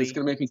not going to feel, it's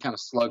going to make me kind of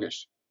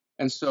sluggish.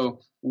 And so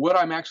what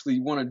I'm actually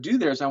want to do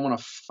there is I want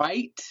to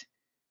fight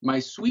my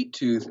sweet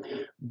tooth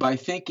by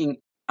thinking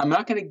I'm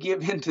not going to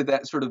give into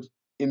that sort of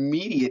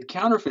immediate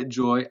counterfeit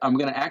joy. I'm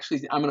going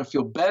to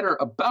feel better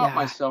about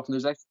myself. And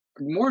there's actually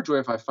more joy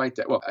if I fight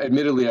that. Well,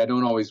 admittedly, I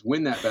don't always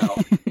win that battle,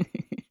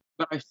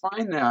 but I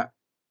find that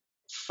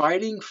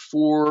fighting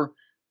for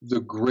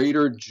the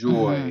greater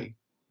joy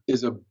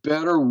is a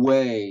better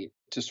way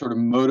to sort of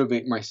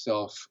motivate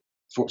myself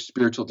for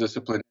spiritual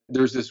discipline.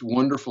 There's this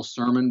wonderful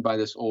sermon by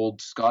this old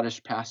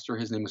Scottish pastor.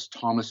 His name was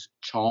Thomas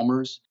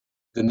Chalmers.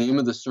 The name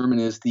of the sermon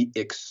is The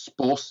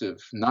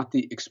Expulsive, not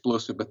the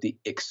explosive, but the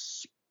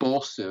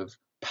expulsive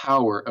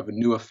power of a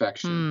new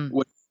affection.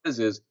 What it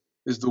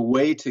is the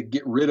way to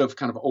get rid of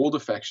kind of old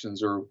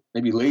affections or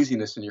maybe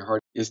laziness in your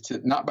heart is to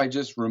not by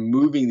just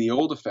removing the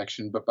old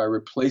affection, but by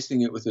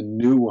replacing it with a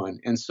new one.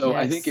 And so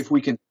I think if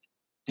we can,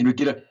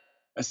 get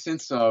a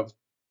sense of,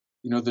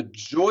 the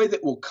joy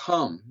that will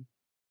come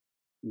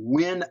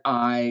when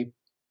I,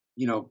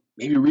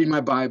 maybe read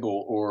my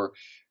Bible or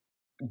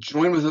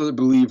join with other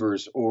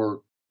believers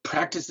or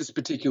practice this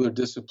particular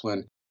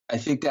discipline, I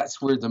think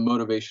that's where the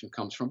motivation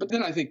comes from. But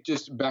then I think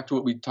just back to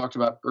what we talked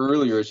about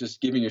earlier is just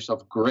giving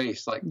yourself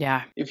grace. Like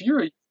if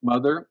you're a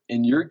mother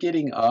and you're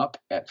getting up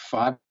at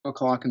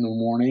 5:00 in the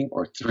morning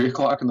or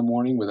 3:00 in the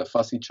morning with a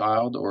fussy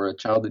child or a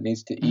child that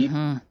needs to eat,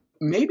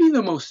 maybe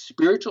the most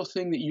spiritual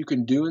thing that you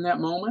can do in that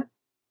moment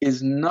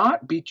is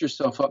not beat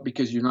yourself up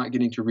because you're not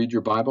getting to read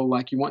your Bible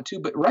like you want to,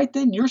 but right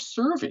then you're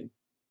serving.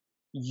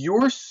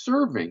 You're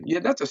serving. Yeah,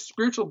 that's a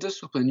spiritual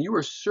discipline. You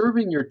are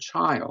serving your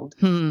child.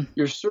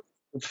 You're serving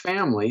your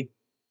family.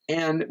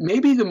 And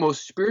maybe the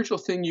most spiritual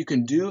thing you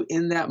can do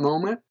in that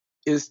moment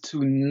is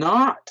to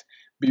not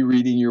be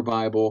reading your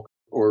Bible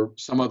or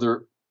some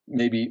other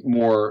maybe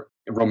more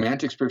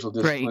romantic spiritual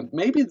discipline. Right.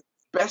 Maybe the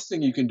best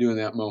thing you can do in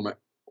that moment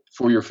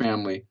for your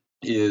family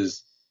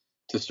is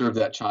to serve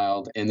that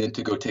child and then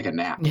to go take a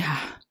nap. Yeah.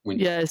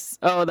 Yes.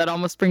 Oh, that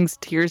almost brings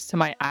tears to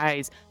my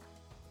eyes.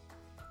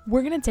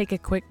 We're going to take a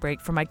quick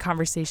break from my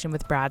conversation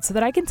with Brad so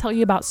that I can tell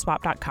you about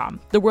swap.com,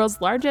 the world's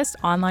largest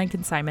online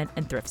consignment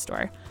and thrift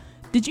store.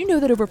 Did you know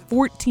that over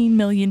 14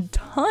 million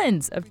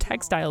tons of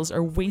textiles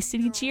are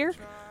wasted each year?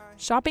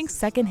 Shopping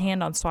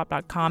secondhand on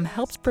swap.com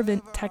helps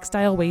prevent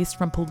textile waste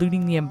from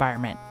polluting the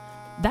environment.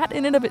 That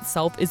in and of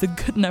itself is a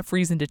good enough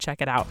reason to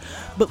check it out.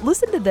 But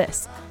listen to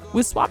this.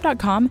 With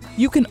swap.com,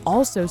 you can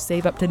also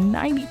save up to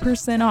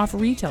 90% off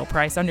retail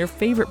price on your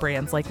favorite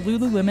brands like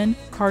Lululemon,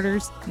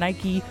 Carter's,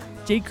 Nike,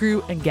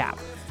 J.Crew, and Gap.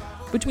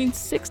 Between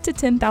 6,000 to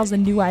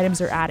 10,000 new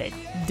items are added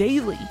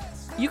daily.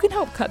 You can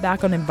help cut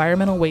back on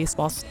environmental waste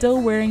while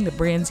still wearing the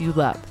brands you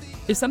love.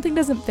 If something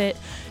doesn't fit,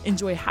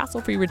 enjoy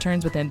hassle-free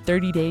returns within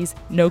 30 days,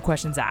 no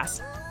questions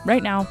asked.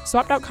 Right now,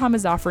 Swap.com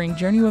is offering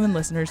Journeywomen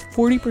listeners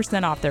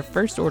 40% off their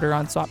first order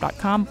on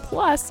Swap.com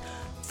plus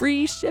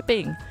free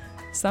shipping.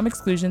 Some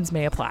exclusions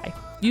may apply.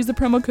 Use the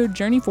promo code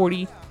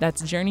JOURNEY40,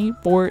 that's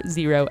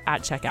JOURNEY40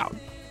 at checkout.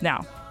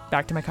 Now,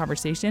 back to my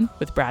conversation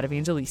with Brad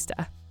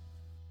Evangelista.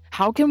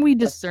 How can we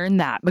discern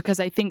that? Because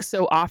I think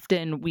so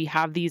often we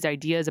have these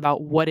ideas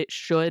about what it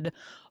should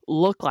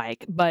look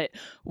like, but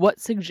what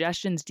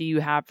suggestions do you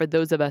have for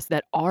those of us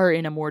that are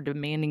in a more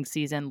demanding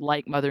season,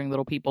 like mothering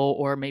little people,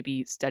 or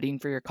maybe studying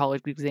for your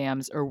college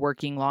exams or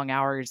working long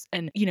hours?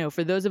 And,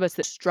 for those of us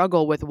that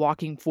struggle with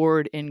walking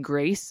forward in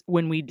grace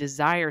when we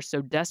desire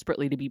so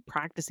desperately to be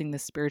practicing the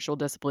spiritual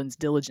disciplines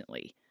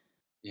diligently.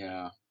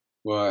 Yeah.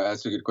 Well,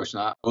 that's a good question.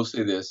 I will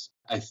say this.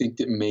 I think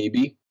that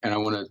maybe, and I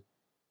want to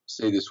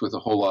say this with a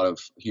whole lot of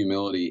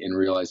humility in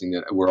realizing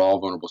that we're all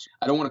vulnerable.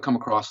 I don't want to come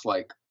across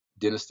like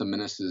Dennis the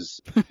Menace's,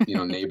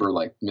 neighbor,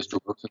 like Mr.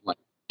 Wilson, like,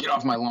 get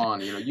off my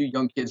lawn, you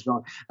young kids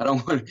don't. I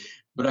don't want to,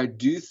 but I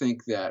do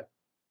think that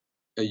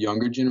a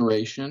younger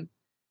generation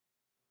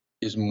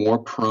is more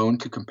prone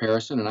to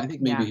comparison. And I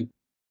think maybe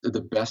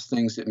the best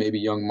things that maybe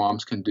young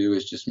moms can do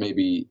is just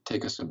maybe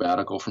take a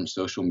sabbatical from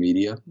social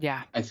media.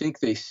 Yeah. I think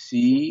they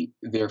see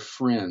their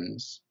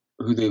friends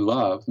who they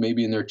love,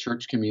 maybe in their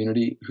church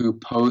community, who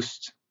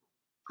post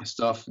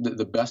stuff,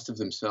 the best of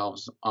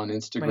themselves on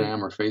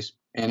Instagram or Facebook,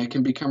 and it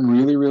can become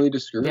really, really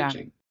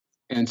discouraging.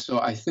 Yeah. And so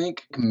I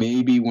think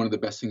maybe one of the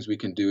best things we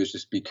can do is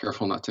just be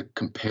careful not to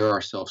compare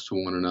ourselves to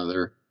one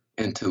another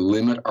and to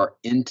limit our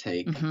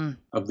intake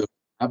of the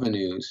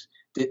avenues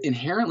that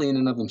inherently in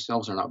and of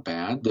themselves are not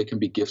bad. They can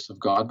be gifts of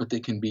God, but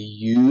they can be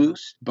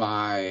used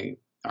by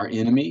our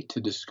enemy to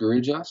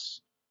discourage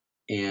us.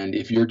 And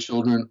if your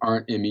children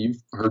aren't,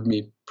 you've heard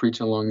me preach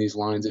along these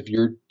lines, if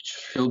your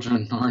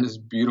children aren't as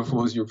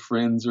beautiful as your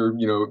friends or,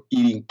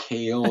 eating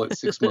kale at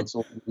 6 months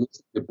old,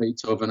 to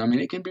Beethoven,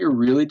 it can be a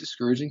really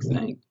discouraging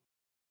thing.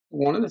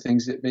 One of the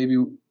things that maybe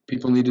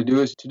people need to do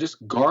is to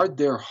just guard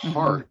their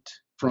heart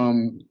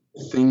from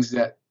things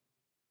that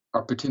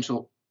are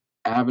potential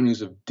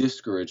avenues of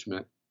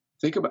discouragement.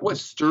 Think about what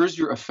stirs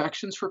your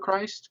affections for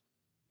Christ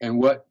and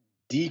what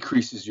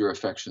decreases your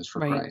affections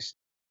for Christ.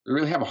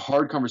 Really have a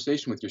hard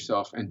conversation with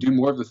yourself and do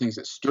more of the things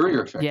that stir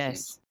your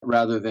affections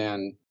rather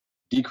than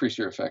decrease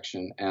your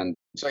affection. And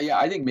so,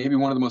 I think maybe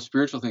one of the most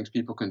spiritual things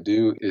people can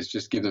do is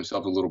just give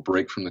themselves a little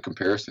break from the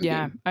comparison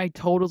game. I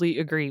totally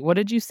agree. What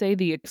did you say?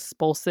 The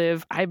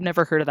expulsive? I've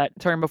never heard of that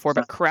term before,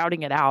 but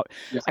crowding it out.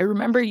 Yes. I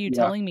remember you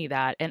telling me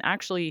that. And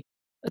actually,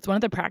 that's one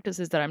of the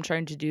practices that I'm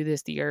trying to do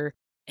this year.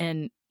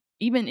 And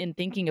even in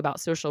thinking about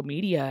social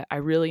media, I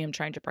really am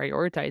trying to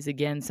prioritize,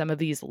 again, some of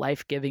these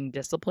life-giving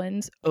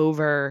disciplines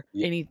over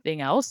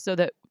anything else, so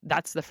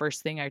that's the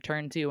first thing I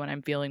turn to when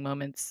I'm feeling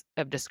moments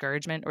of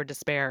discouragement or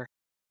despair.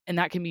 And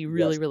that can be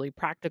really, really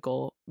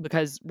practical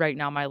because right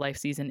now my life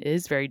season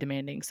is very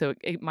demanding. So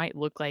it might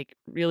look like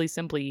really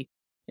simply,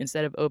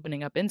 instead of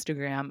opening up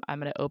Instagram, I'm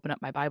going to open up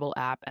my Bible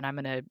app and I'm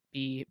going to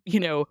be,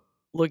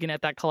 looking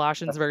at that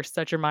Colossians verse,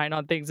 set your mind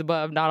on things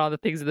above, not on the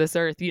things of this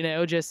earth,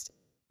 just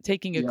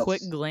taking a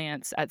quick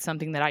glance at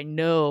something that I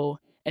know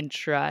and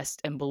trust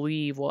and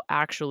believe will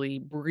actually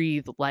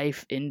breathe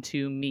life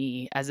into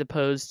me, as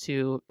opposed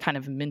to kind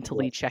of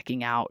mentally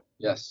checking out.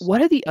 Yes.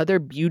 What are the other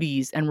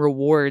beauties and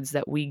rewards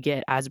that we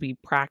get as we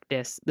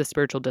practice the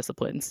spiritual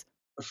disciplines?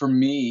 For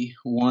me,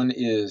 one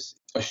is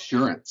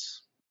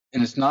assurance.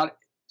 And it's not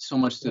so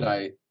much that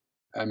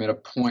I'm at a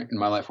point in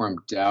my life where I'm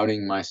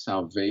doubting my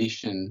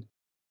salvation,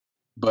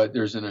 but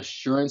there's an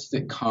assurance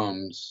that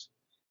comes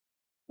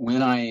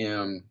when I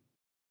am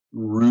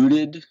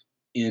rooted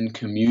in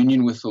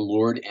communion with the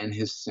Lord and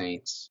his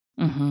saints.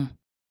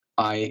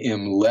 I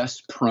am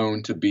less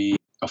prone to be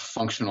a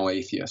functional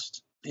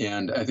atheist.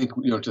 And I think,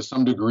 to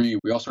some degree,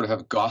 we all sort of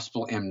have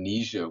gospel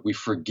amnesia. We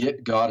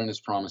forget God and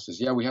his promises.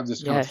 Yeah, we have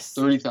this kind of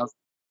 30,000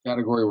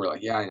 category where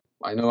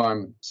I know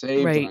I'm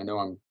saved and I know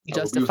I'm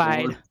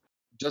justified.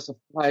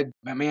 Justified.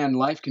 But man,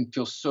 life can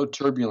feel so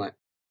turbulent.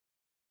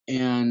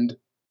 And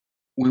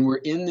when we're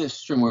in this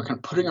stream, we're kind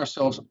of putting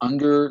ourselves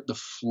under the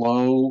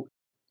flow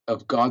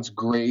of God's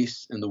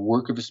grace and the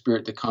work of his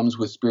Spirit that comes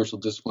with spiritual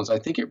disciplines. I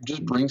think it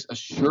just brings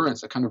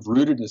assurance, a kind of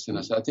rootedness in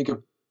us. I think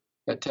of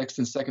that text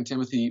in 2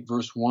 Timothy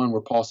verse 1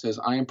 where Paul says,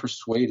 I am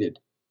persuaded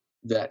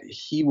that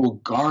he will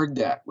guard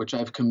that which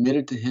I've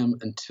committed to him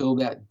until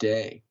that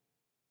day.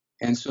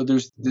 And so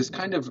there's this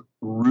kind of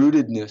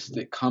rootedness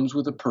that comes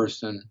with a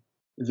person,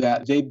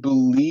 that they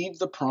believe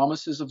the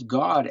promises of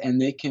God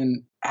and they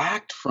can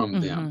act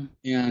from them.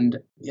 And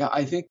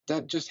I think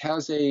that just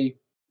has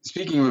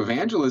speaking of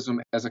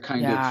evangelism as a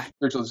kind of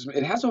spiritualism,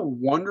 it has a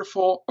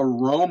wonderful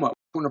aroma.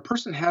 When a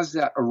person has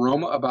that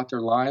aroma about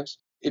their lives,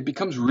 it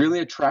becomes really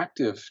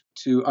attractive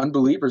to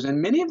unbelievers. And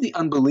many of the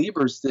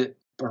unbelievers that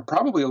are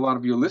probably a lot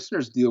of your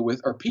listeners deal with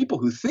are people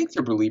who think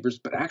they're believers,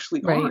 but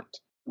actually aren't.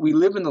 We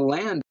live in the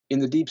land in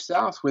the deep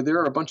south where there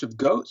are a bunch of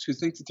goats who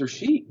think that they're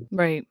sheep.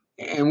 Right.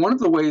 And one of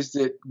the ways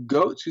that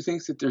goats who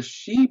think that they're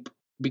sheep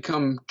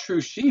become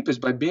true sheep is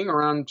by being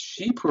around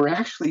sheep who are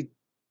actually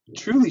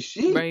truly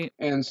sheep. Right.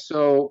 And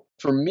so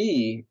for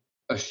me,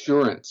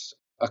 assurance,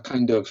 a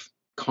kind of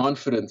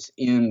confidence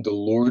in the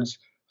Lord's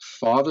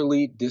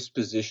fatherly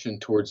disposition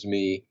towards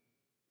me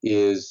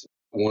is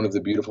one of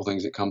the beautiful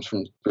things that comes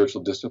from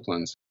spiritual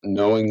disciplines.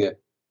 Knowing that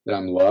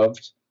I'm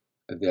loved,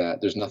 that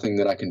there's nothing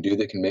that I can do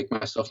that can make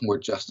myself more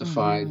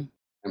justified.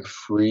 Mm-hmm. I'm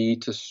free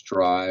to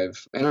strive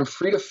and I'm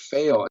free to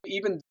fail.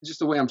 Even just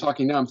the way I'm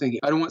talking now, I'm thinking,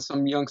 I don't want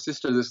some young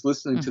sister that's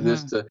listening to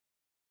this to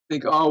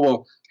think, oh,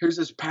 well, here's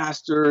this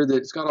pastor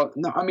that's got all.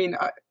 No, I mean,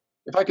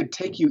 if I could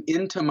take you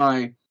into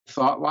my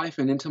thought life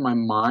and into my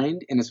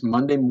mind, and it's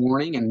Monday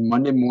morning, and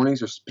Monday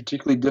mornings are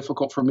particularly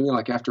difficult for me,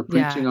 like after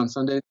preaching on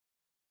Sunday.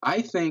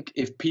 I think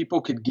if people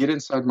could get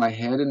inside my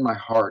head and my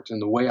heart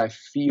and the way I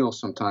feel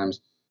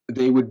sometimes,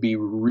 they would be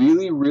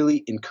really,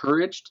 really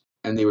encouraged,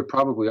 and they would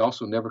probably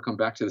also never come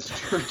back to this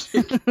church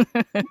again.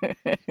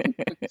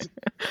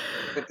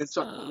 And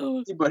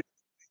so, but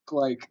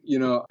like,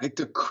 like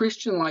the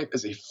Christian life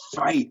is a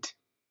fight.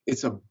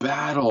 It's a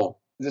battle.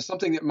 There's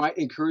something that might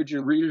encourage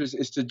your readers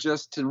is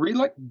to read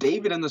like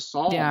David in the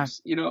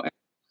Psalms, and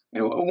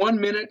 1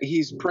 minute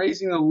he's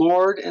praising the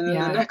Lord, and then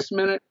the next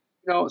minute,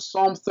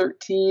 Psalm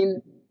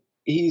 13,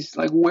 he's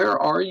like, where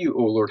are you,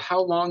 O Lord?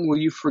 How long will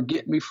you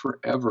forget me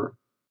forever?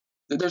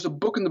 There's a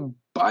book in the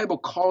Bible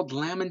called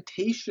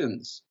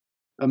Lamentations.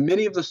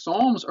 Many of the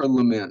Psalms are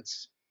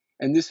laments,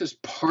 and this is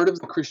part of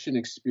the Christian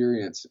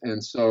experience.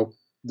 And so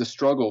the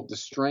struggle, the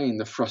strain,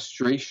 the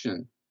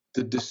frustration,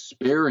 the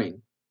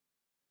despairing,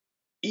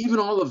 even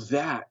all of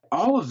that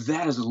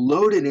is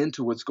loaded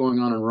into what's going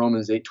on in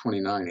Romans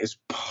 8:29. It's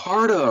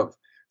part of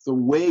the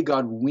way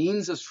God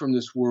weans us from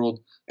this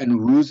world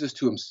and woos us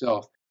to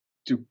himself,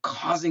 through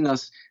causing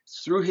us,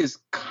 through his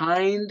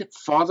kind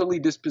fatherly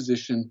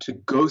disposition, to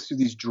go through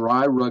these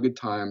dry, rugged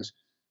times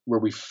where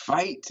we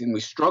fight and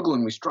we struggle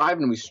and we strive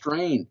and we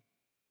strain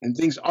and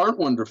things aren't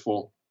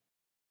wonderful.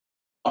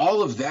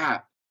 All of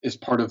that is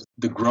part of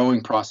the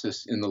growing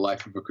process in the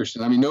life of a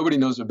Christian. I mean, nobody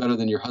knows it better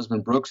than your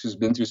husband, Brooks, who's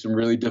been through some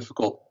really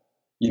difficult,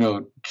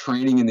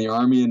 training in the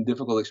Army and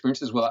difficult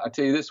experiences. Well, I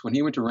tell you this, when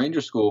he went to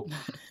Ranger School,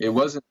 it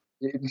wasn't,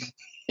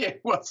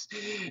 it was,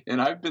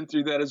 and I've been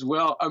through that as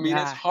well. I mean,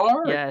 it's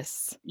hard.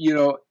 Yes.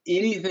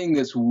 Anything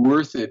that's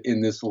worth it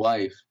in this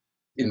life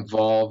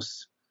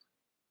involves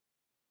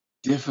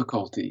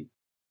difficulty.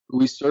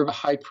 We serve a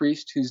high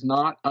priest who's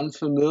not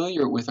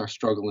unfamiliar with our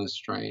struggle and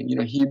strain.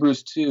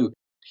 Hebrews 2,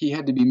 he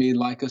had to be made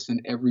like us in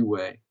every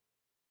way.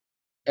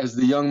 As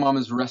the young mom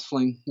is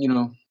wrestling,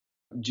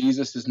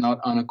 Jesus is not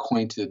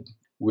unacquainted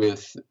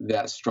with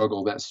that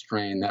struggle, that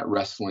strain, that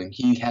wrestling.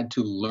 He had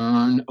to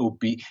learn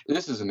obedience.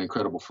 This is an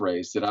incredible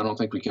phrase that I don't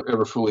think we can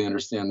ever fully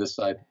understand this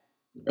side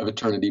of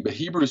eternity. But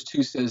Hebrews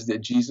 2 says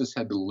that Jesus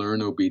had to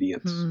learn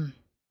obedience.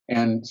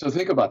 And so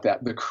think about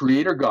that. The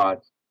Creator God.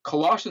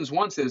 Colossians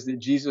 1 says that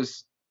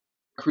Jesus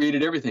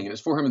created everything, and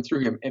it's for him and through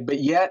him.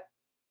 But yet,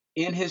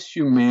 in his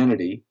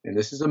humanity, and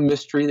this is a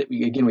mystery that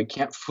we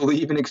can't fully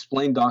even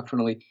explain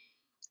doctrinally,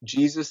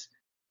 Jesus,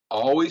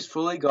 always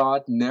fully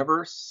God,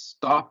 never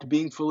stopped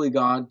being fully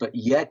God, but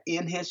yet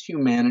in his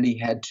humanity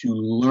had to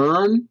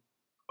learn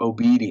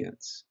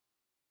obedience.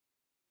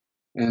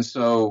 And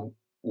so,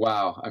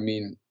 wow, I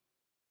mean,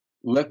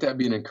 let that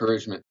be an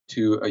encouragement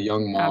to a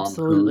young mom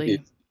who is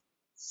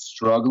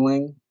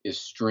struggling,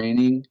 is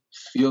straining,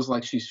 feels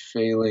like she's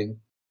failing.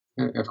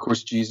 Of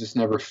course, Jesus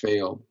never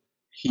failed.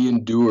 He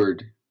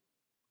endured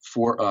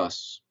for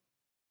us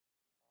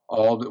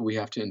all that we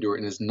have to endure,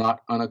 and is not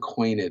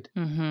unacquainted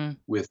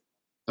with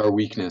our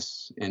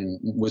weakness, and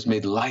was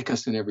made like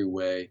us in every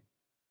way.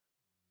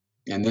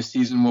 And this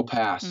season will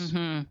pass.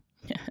 There's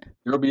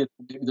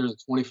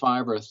a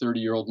 25 or a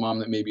 30-year-old mom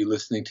that may be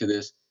listening to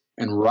this,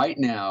 and right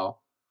now,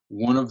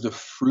 one of the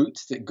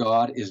fruits that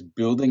God is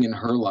building in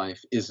her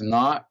life is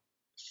not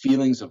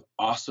feelings of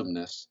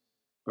awesomeness,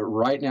 but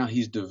right now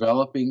he's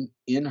developing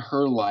in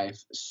her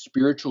life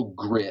spiritual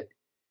grit.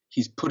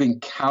 He's putting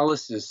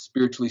calluses,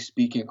 spiritually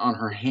speaking, on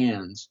her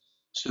hands,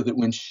 so that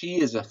when she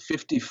is a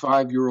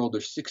 55-year-old or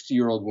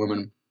 60-year-old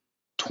woman,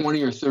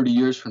 20 or 30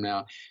 years from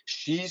now,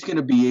 she's going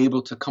to be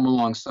able to come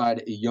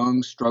alongside a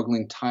young,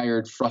 struggling,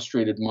 tired,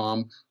 frustrated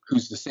mom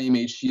who's the same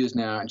age she is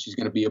now, and she's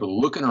going to be able to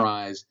look in her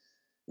eyes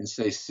and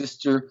say,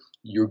 sister,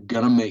 you're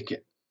going to make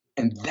it.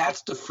 And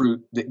that's the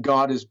fruit that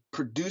God is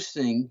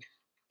producing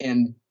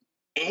and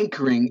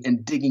anchoring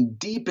and digging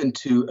deep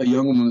into a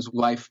young woman's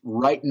life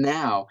right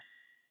now.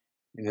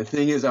 And the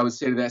thing is, I would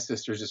say to that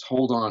sister, just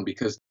hold on,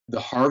 because the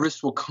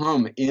harvest will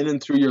come in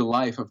and through your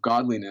life of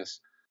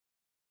godliness.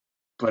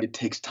 But it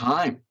takes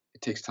time.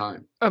 It takes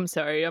time. I'm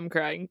sorry, I'm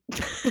crying.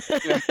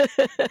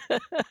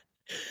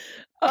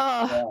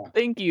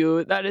 Thank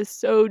you. That is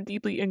so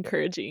deeply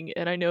encouraging.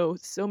 And I know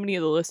so many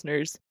of the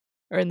listeners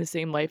are in the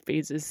same life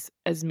phases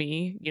as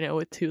me,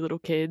 with 2 little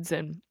kids.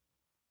 And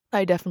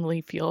I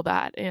definitely feel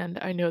that. And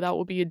I know that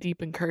will be a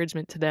deep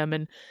encouragement to them.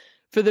 And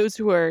for those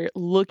who are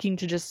looking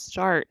to just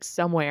start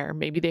somewhere,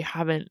 maybe they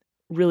haven't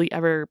really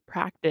ever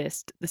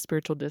practiced the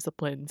spiritual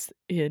disciplines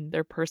in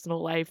their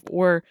personal life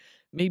or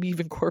maybe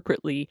even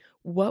corporately,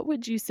 what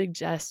would you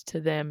suggest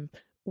to them?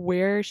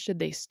 Where should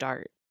they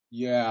start?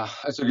 Yeah,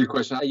 that's a good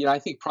question. I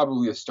think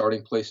probably a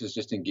starting place is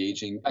just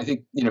engaging. I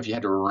think, if you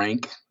had to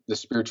rank the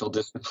spiritual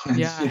disciplines,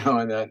 Yeah.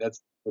 and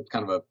that's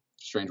kind of a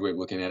strange way of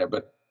looking at it.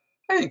 But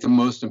I think the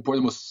most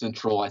important, the most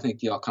central, I think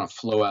they all kind of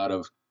flow out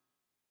of,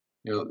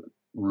 you know,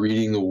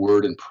 reading the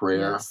word and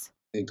prayer. Yes.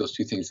 I think those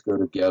two things go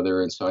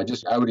together. And so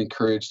I would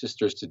encourage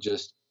sisters to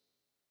just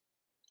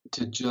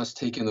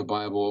take in the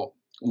Bible,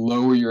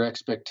 lower your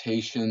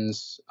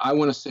expectations. I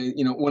want to say,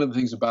 one of the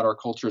things about our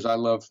culture is I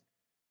love,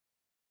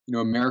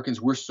 Americans,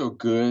 we're so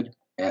good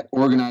at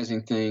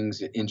organizing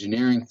things, at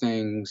engineering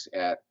things,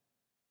 at,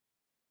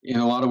 in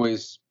a lot of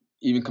ways,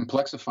 even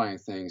complexifying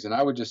things. And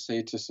I would just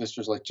say to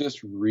sisters, like,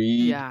 just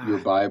read Yeah. your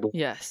Bible.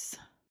 Yes.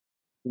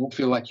 Don't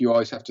feel like you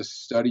always have to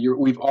study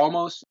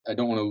I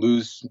don't want to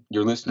lose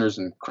your listeners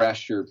and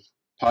crash your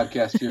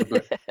podcast here,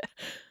 but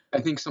I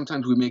think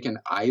sometimes we make an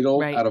idol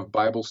Right. out of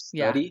Bible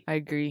Yeah, study. I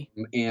agree.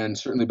 And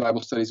certainly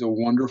Bible study is a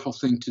wonderful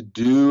thing to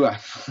do.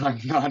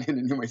 I'm not in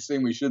any way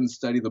saying we shouldn't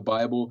study the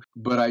Bible,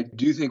 but I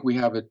do think we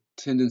have a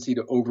tendency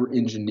to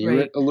over-engineer it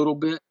Right. a little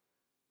bit.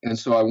 And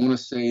so I want to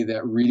say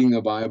that reading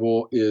the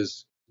Bible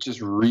is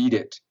just read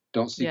it.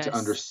 Don't seek to Yes.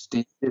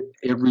 understand it,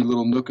 every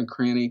little nook and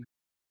cranny.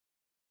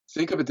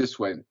 Think of it this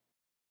way.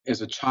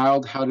 As a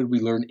child, how did we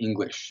learn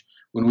English?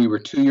 When we were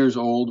 2 years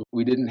old,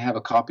 we didn't have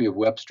a copy of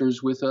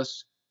Webster's with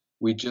us.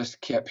 We just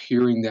kept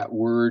hearing that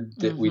word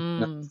that we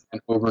Mm-hmm.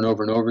 understand over and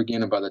over and over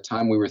again. And by the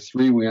time we were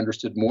 3, we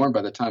understood more. And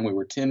by the time we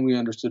were 10, we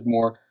understood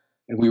more.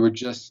 And we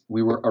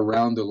were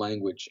around the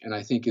language. And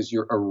I think as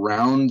you're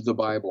around the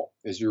Bible,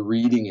 as you're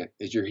reading it,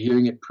 as you're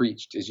hearing it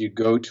preached, as you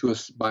go to a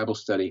Bible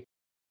study,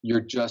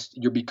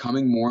 you're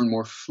becoming more and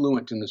more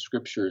fluent in the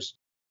scriptures.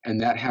 And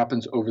that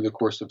happens over the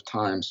course of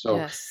time.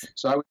 Yes.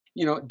 So I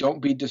would,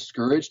 don't be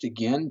discouraged.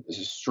 Again,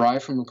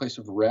 strive from a place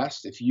of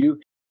rest. If you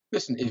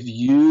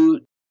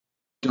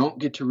don't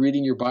get to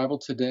reading your Bible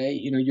today,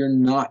 you're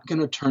not going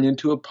to turn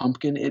into a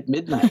pumpkin at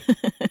midnight.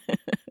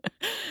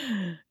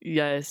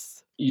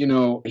 Yes.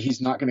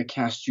 He's not going to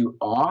cast you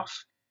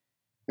off.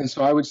 And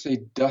so I would say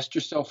dust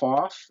yourself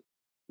off.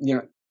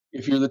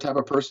 If you're the type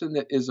of person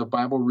that is a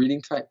Bible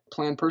reading type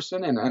plan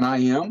person, and I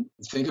am,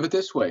 think of it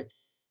this way.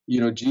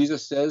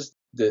 Jesus says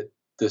that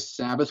the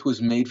Sabbath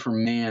was made for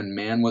man.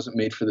 Man wasn't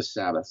made for the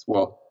Sabbath.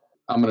 Well,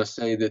 I'm going to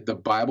say that the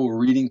Bible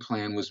reading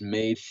plan was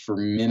made for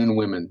men and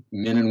women.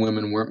 Men and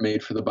women weren't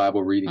made for the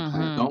Bible reading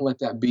plan. Don't let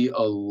that be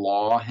a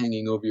law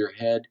hanging over your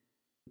head.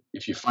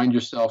 If you find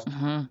yourself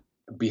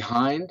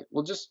behind,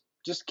 well,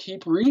 just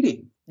keep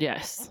reading.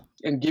 Yes.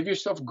 And give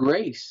yourself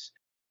grace.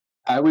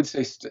 I would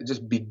say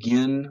just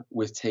begin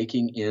with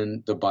taking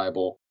in the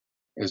Bible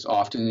as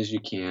often as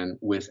you can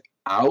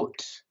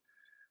without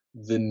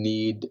the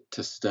need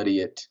to study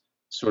it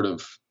sort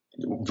of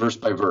verse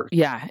by verse.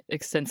 Yeah,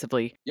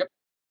 extensively. Yep.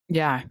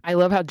 Yeah. I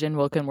love how Jen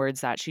Wilkin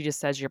words that. She just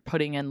says you're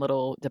putting in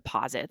little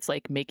deposits,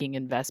 like making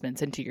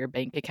investments into your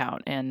bank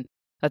account. And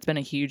that's been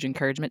a huge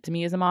encouragement to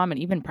me as a mom. And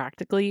even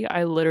practically,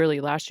 I literally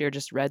last year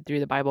just read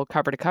through the Bible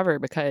cover to cover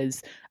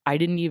because I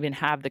didn't even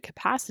have the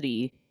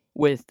capacity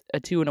with a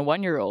 2 and a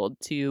 1-year-old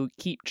to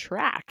keep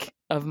track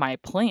of my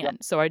plan. Yep.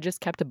 So I just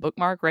kept a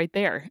bookmark right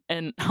there.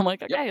 And I'm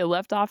like, okay, I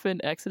left off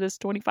in Exodus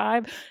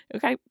 25.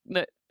 Okay,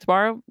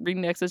 tomorrow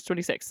reading Exodus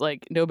 26.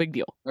 Like, no big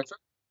deal. That's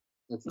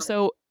right.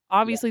 So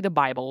obviously the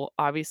Bible,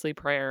 obviously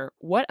prayer.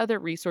 What other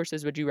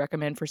resources would you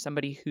recommend for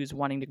somebody who's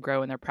wanting to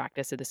grow in their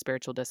practice of the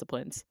spiritual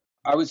disciplines?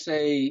 I would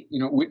say,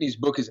 Whitney's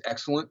book is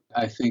excellent.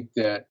 I think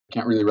that I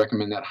can't really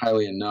recommend that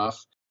highly enough.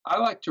 I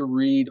like to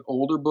read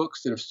older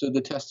books that have stood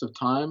the test of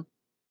time.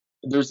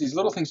 There's these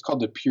little things called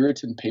the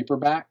Puritan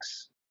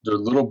paperbacks. They're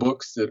little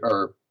books that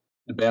are,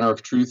 the Banner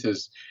of Truth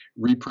has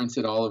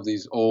reprinted all of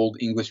these old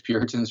English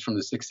Puritans from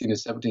the 16 and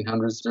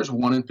 1700s. There's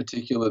one in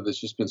particular that's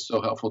just been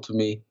so helpful to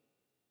me.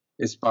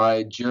 It's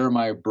by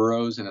Jeremiah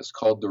Burroughs, and it's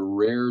called The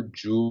Rare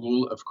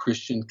Jewel of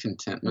Christian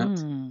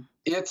Contentment.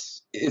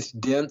 It's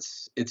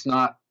dense. It's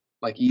not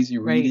like easy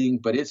reading,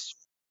 but it's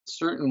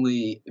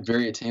certainly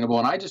very attainable.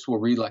 And I just will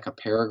read like a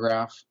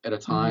paragraph at a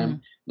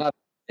time. Not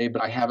a day,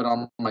 but I have it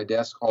on my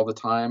desk all the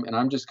time. And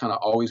I'm just kind of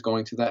always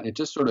going to that. And it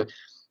just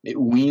it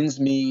weans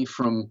me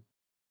from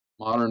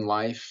modern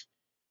life.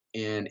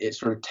 And it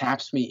sort of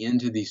taps me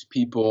into these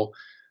people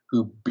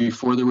who,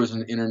 before there was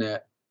an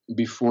internet,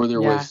 before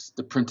there was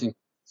the printing,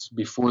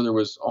 before there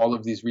was all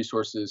of these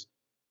resources,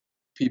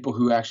 people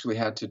who actually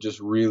had to just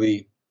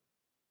really,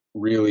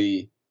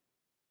 really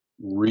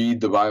read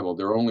the Bible.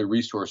 Their only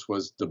resource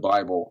was the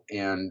Bible,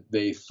 and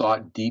they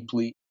thought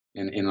deeply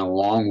and in a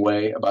long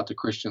way about the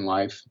Christian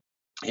life.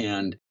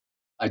 And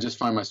I just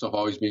find myself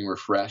always being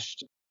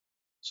refreshed.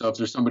 So if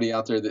there's somebody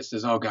out there that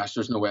says, oh gosh,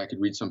 there's no way I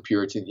could read some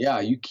Puritan. Yeah,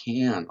 you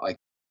can.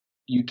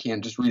 You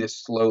can just read it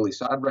slowly.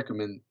 So I'd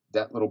recommend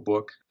that little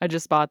book. I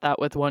just bought that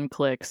with one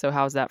click. So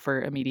how's that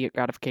for immediate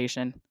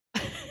gratification?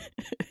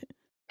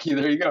 Yeah,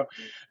 there you go.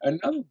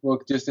 Another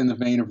book just in the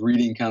vein of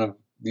reading kind of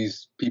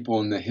these people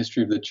in the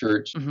history of the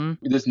church.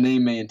 This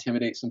name may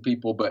intimidate some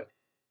people, but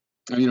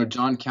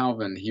John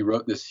Calvin, he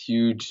wrote this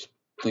huge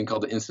thing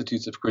called the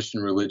Institutes of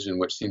Christian Religion,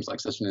 which seems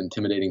like such an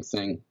intimidating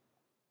thing.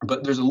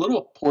 But there's a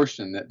little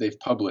portion that they've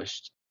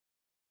published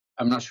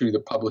I'm not sure who the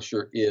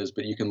publisher is,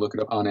 but you can look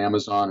it up on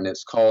Amazon, and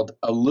it's called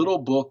A Little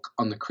Book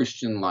on the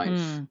Christian Life.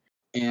 Mm.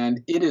 And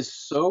it is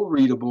so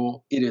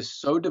readable. It is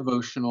so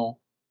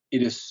devotional.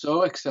 It is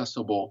so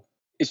accessible.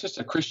 It's just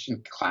a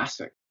Christian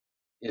classic.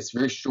 It's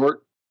very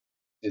short.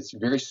 It's a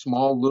very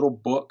small little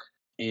book,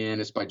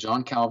 and it's by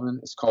John Calvin.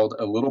 It's called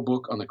A Little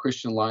Book on the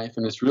Christian Life.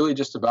 And it's really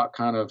just about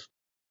kind of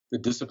the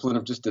discipline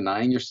of just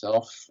denying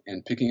yourself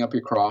and picking up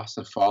your cross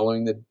and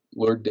following the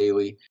Lord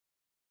daily.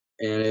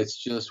 And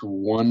it's just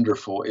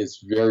wonderful.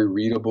 It's very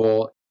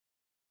readable.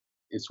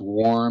 It's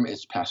warm.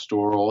 It's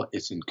pastoral.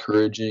 It's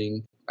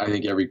encouraging. I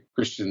think every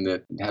Christian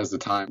that has the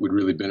time would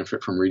really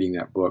benefit from reading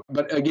that book.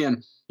 But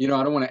again, I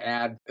don't want to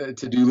add a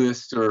to-do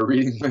list or a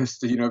reading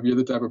list. If you're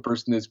the type of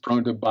person that's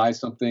prone to buy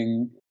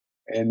something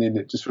and then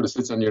it just sort of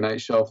sits on your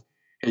night shelf,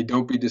 hey,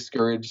 don't be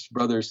discouraged,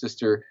 brother or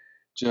sister.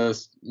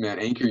 Just,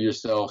 anchor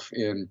yourself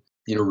in,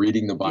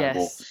 reading the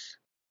Bible. Yes.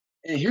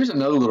 And here's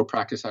another little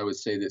practice I would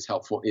say that's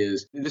helpful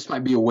is this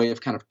might be a way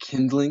of kind of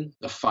kindling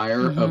the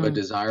fire of a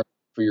desire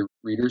for your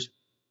readers.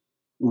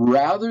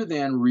 Rather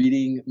than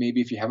reading,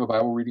 maybe if you have a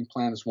Bible reading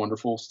plan, it's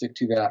wonderful, stick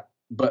to that.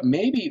 But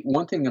maybe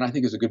one thing that I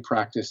think is a good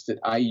practice that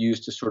I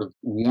use to sort of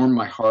warm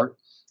my heart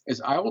is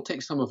I will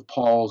take some of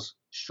Paul's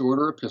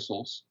shorter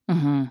epistles.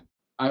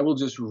 I will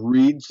just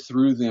read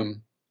through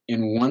them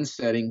in one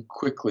setting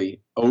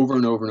quickly over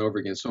and over and over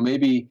again. So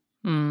maybe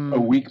a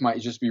week might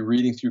just be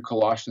reading through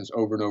Colossians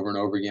over and over and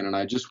over again. And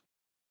I just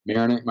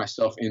marinate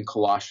myself in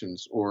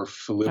Colossians or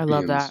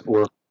Philippians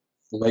or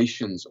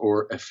Galatians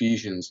or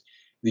Ephesians.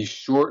 These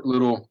short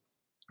little,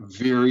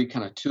 very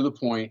kind of to the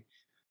point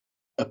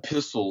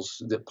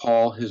epistles that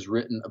Paul has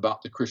written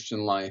about the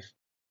Christian life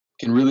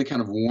can really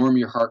kind of warm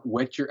your heart,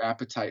 whet your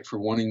appetite for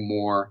wanting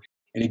more.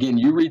 And again,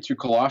 you read through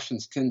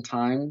Colossians 10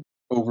 times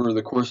over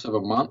the course of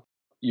a month,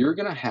 you're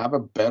going to have a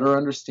better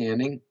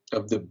understanding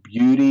of the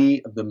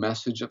beauty of the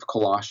message of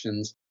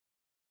Colossians.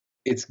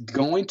 It's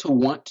going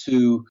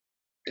to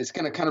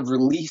kind of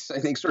release, I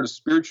think, sort of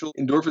spiritual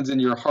endorphins in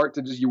your heart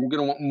that you're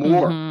going to want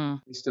more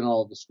based on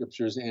all of the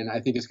scriptures. And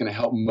I think it's going to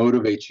help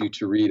motivate you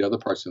to read other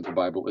parts of the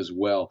Bible as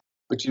well.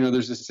 But,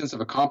 there's this sense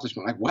of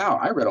accomplishment, like, wow,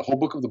 I read a whole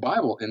book of the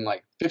Bible in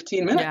like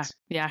 15 minutes.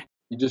 Yeah.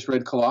 You just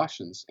read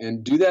Colossians,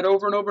 and do that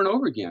over and over and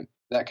over again.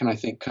 That can, I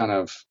think, kind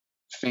of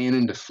fan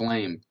into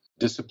flame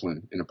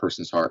discipline in a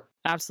person's heart.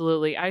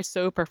 Absolutely. I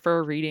so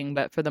prefer reading,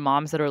 but for the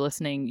moms that are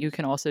listening, you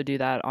can also do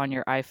that on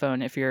your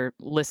iPhone if you're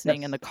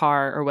listening in the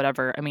car or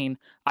whatever. I mean,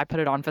 I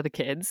put it on for the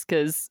kids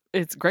because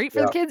it's great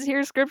for the kids to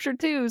hear scripture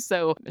too.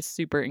 So it's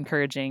super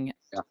encouraging.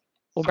 Yeah.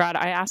 Well, Brad,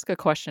 I ask a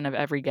question of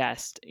every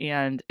guest,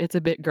 and it's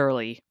a bit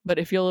girly, but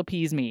if you'll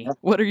appease me,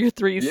 what are your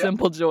 3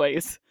 simple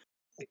joys?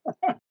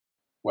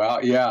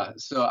 Well, yeah.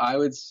 So I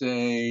would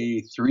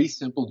say 3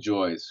 simple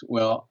joys.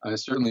 Well,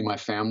 certainly my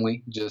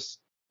family, just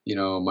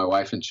my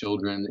wife and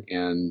children,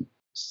 and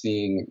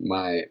seeing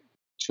my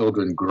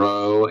children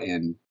grow.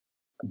 And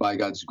by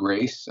God's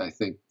grace, I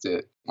think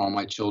that all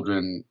my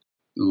children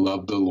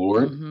love the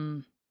Lord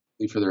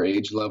for their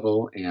age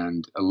level,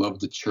 and I love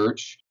the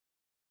church,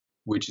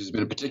 which has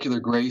been a particular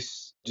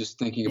grace. Just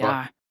thinking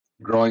about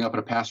growing up in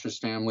a pastor's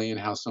family and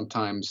how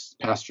sometimes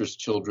pastors'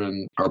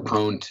 children are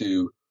prone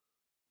to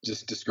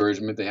just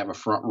discouragement. They have a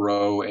front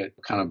row at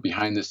kind of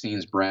behind the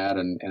scenes, Brad,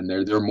 and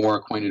they're more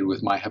acquainted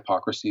with my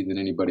hypocrisy than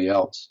anybody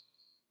else.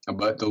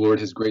 But the Lord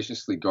has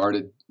graciously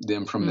guarded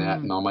them from that,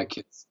 and all my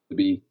kids to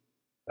be,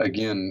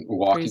 again,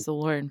 walking. Praise the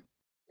Lord.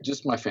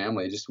 Just my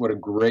family, just what a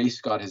grace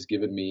God has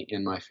given me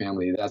in my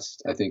family. That's,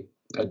 I think,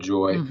 a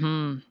joy.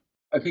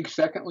 I think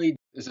secondly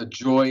is a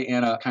joy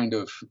and a kind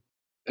of,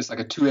 it's like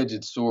a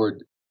two-edged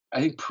sword.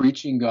 I think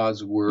preaching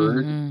God's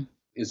word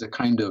is a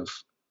kind of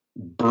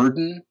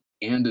burden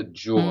and a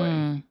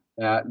joy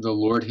that the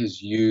Lord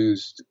has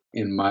used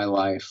in my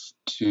life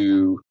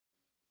to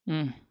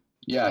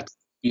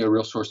be a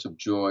real source of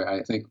joy.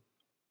 I think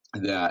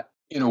that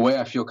in a way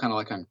I feel kind of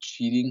like I'm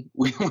cheating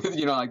with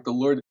like the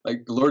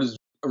Lord has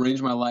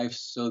arranged my life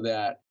so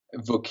that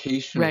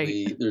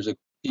vocationally there's a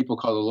people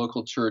called the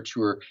local church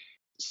who are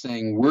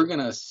saying, we're going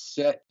to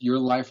set your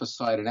life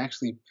aside and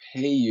actually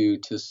pay you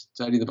to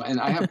study the Bible.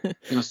 And I have,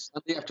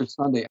 Sunday after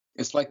Sunday,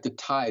 it's like the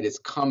tide, it's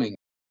coming.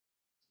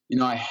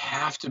 I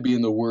have to be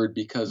in the Word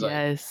because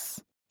I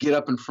get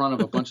up in front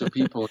of a bunch of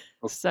people.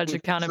 Such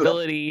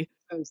accountability.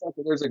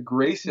 There's a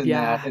grace in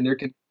that, and there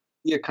can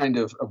be a kind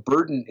of a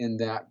burden in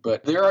that.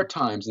 But there are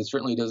times, and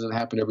certainly it doesn't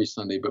happen every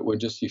Sunday, but when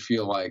just you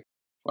feel like,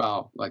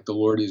 wow, like the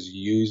Lord is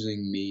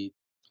using me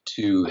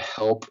to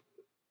help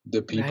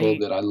the people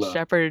that I love.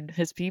 Shepherd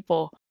his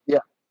people. Yeah.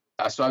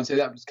 So I would say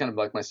that was kind of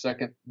like my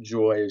second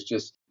joy, is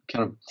just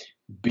kind of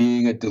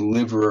being a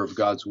deliverer of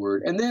God's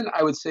word. And then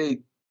I would say,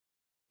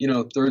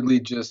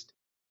 thirdly, just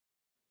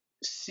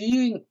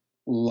seeing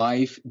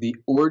life, the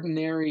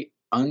ordinary,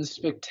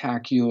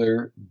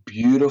 unspectacular,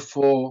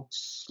 beautiful,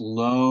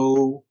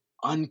 slow,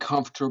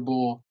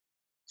 uncomfortable,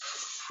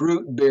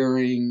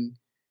 fruit-bearing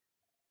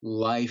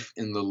life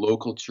in the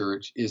local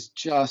church is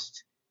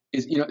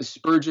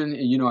Spurgeon,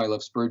 I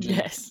love Spurgeon.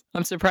 Yes.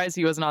 I'm surprised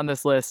he wasn't on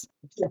this list.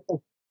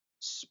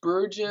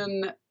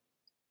 Spurgeon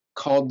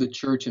called the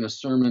church in a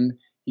sermon,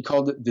 he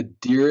called it the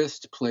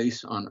dearest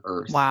place on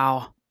earth.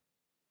 Wow.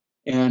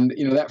 And,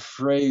 that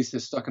phrase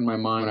has stuck in my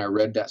mind. I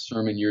read that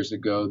sermon years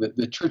ago, that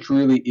the church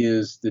really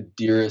is the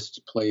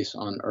dearest place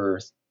on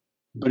earth.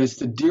 But it's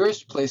the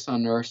dearest place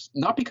on earth,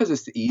 not because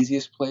it's the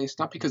easiest place,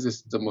 not because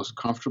it's the most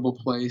comfortable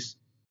place.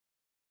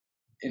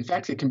 In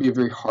fact, it can be a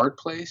very hard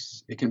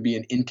place. It can be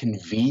an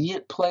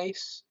inconvenient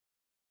place.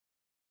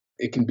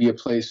 It can be a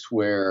place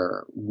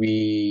where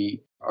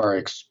we are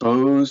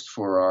exposed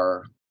for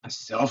our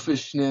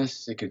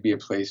selfishness. It could be a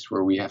place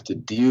where we have to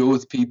deal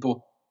with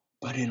people.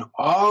 But in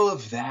all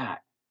of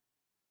that,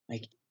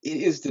 like, it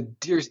is the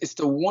dearest, it's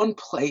the one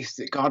place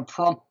that God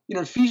promised.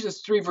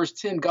 Ephesians 3 verse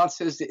 10, God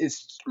says that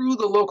it's through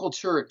the local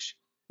church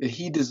that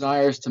he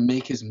desires to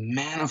make his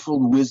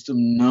manifold wisdom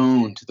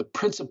known to the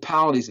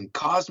principalities and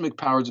cosmic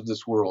powers of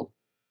this world.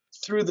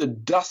 Through the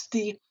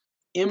dusty,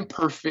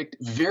 imperfect,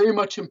 very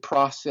much in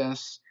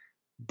process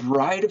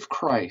bride of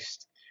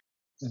Christ.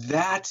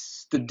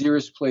 That's the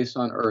dearest place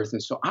on earth.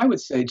 And so I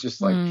would say,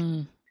 just like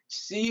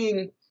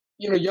seeing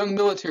young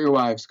military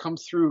wives come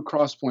through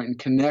Crosspoint and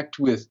connect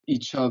with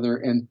each other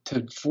and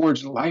to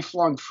forge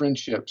lifelong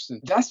friendships.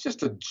 And that's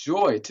just a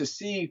joy to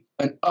see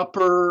an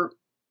upper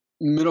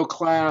middle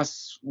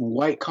class,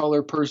 white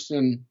collar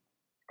person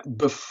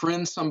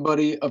befriend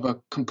somebody of a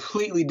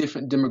completely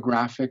different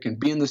demographic and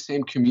be in the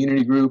same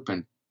community group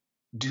and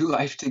do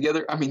life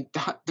together. I mean,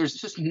 there's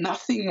just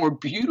nothing more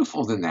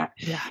beautiful than that.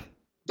 Yeah.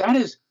 That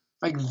is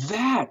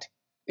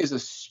a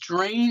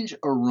strange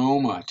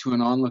aroma to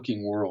an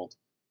onlooking world.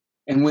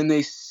 And when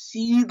they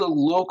see the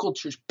local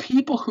church,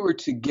 people who are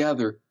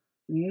together,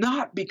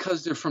 not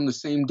because they're from the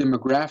same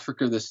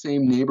demographic or the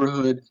same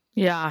neighborhood,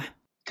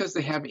 because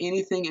they have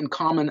anything in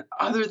common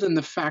other than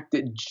the fact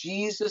that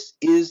Jesus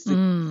is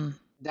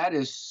that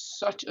is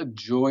such a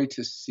joy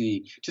to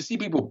see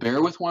people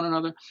bear with one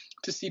another,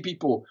 to see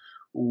people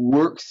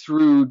work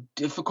through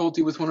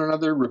difficulty with one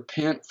another,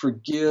 repent,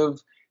 forgive,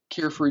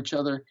 care for each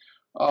other.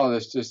 Oh,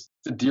 that's just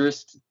the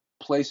dearest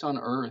place on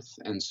earth.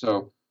 And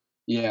so,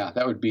 yeah,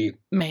 that would be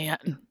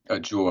a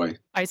joy.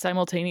 I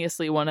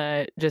simultaneously want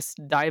to just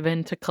dive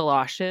into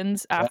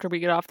Colossians after we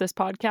get off this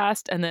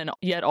podcast, and then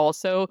yet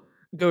also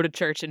go to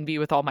church and be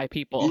with all my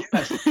people.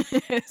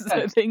 Yes.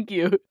 So thank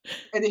you.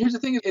 And here's the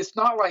thing, it's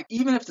not like,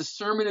 even if the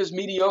sermon is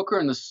mediocre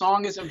and the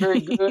song isn't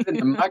very good and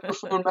the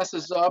microphone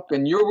messes up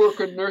and you're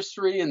working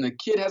nursery and the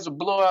kid has a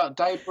blowout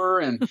diaper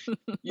and,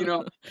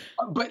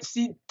 but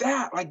see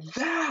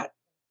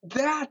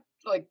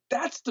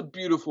that's the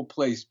beautiful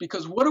place,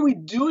 because what are we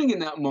doing in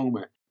that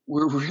moment?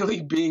 We're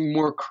really being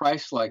more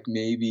Christ-like,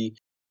 maybe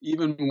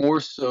even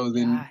more so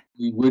than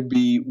we would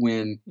be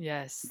when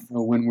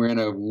we're in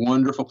a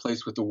wonderful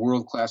place with a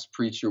world-class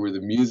preacher where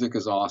the music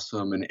is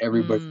awesome and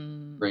everybody's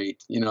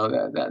great.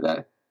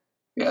 That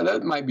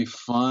might be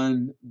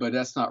fun, but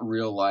that's not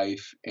real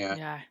life. And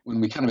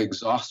when we kind of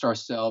exhaust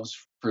ourselves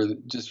for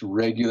just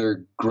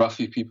regular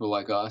gruffy people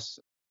like us,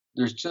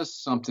 there's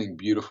just something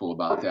beautiful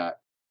about that.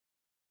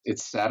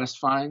 It's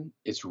satisfying,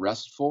 it's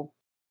restful,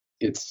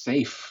 it's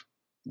safe.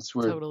 It's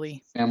where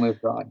family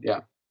of God.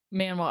 Yeah.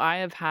 Man, well, I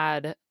have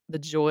had the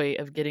joy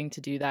of getting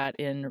to do that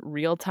in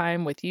real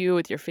time with you,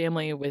 with your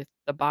family, with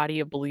the body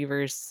of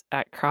believers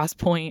at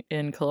Crosspoint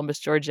in Columbus,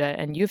 Georgia.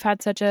 And you've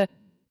had such a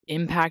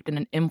impact and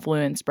an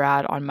influence,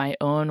 Brad, on my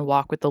own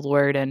walk with the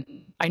Lord. And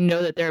I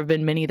know that there have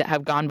been many that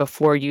have gone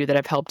before you that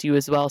have helped you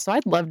as well. So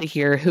I'd love to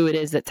hear who it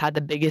is that's had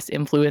the biggest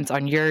influence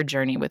on your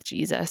journey with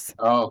Jesus.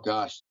 Oh,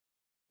 gosh.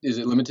 Is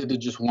it limited to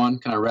just one?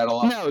 Can I rattle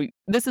off? No,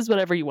 this is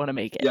whatever you want to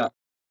make it. Yeah.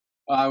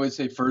 I would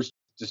say first,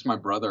 just my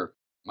brother,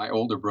 my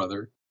older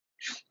brother.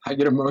 I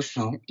get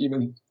emotional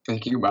even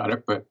thinking about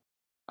it, but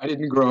I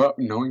didn't grow up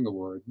knowing the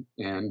Lord.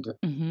 And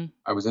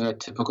I was in a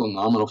typical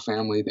nominal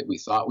family that we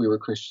thought we were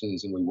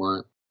Christians and we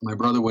weren't. My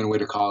brother went away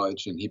to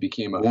college and he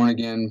became a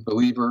born-again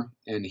believer,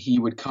 and he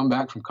would come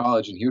back from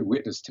college and he would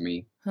witness to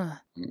me.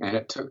 And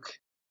it took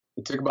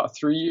about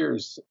 3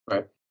 years,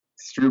 but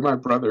through my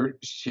brother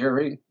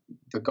sharing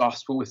the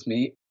gospel with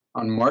me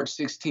on March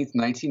 16th,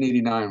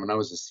 1989, when I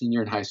was a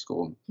senior in high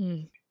school,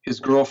 his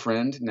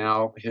girlfriend,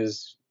 now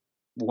his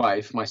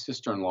wife, my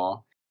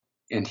sister-in-law,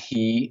 and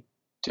he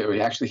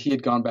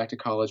had gone back to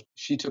college.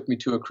 She took me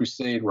to a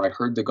crusade where I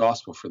heard the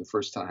gospel for the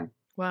first time.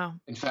 Wow.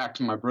 In fact,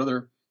 my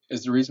brother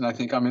is the reason I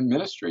think I'm in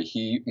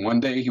ministry.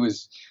 One day he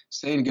was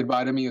saying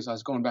goodbye to me as I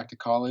was going back to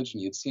college, and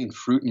he had seen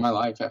fruit in my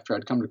life after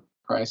I'd come to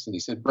Christ. And he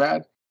said,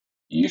 "Brad,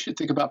 you should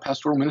think about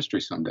pastoral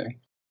ministry someday."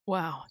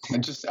 Wow.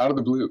 And just out of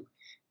the blue.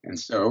 And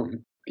so,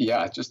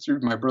 just through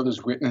my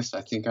brother's witness,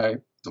 I think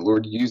the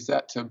Lord used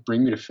that to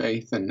bring me to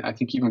faith, and I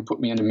think even put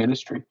me into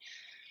ministry.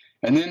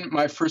 And then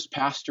my first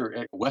pastor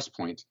at West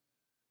Point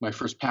when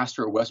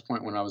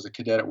I was a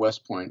cadet at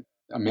West Point,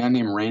 a man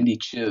named Randy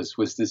Chiz,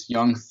 was this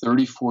young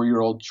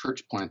 34-year-old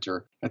church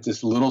planter at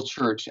this little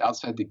church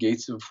outside the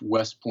gates of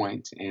West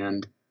Point.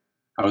 And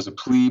I was a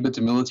plebe at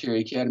the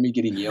military academy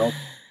getting yelled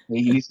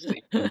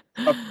at.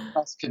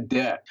 A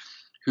cadet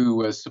who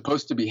was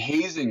supposed to be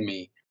hazing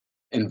me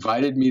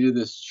invited me to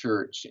this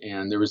church,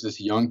 and there was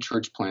this young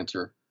church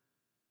planter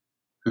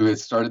who had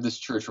started this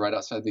church right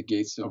outside the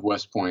gates of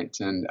West Point.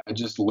 And I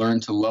just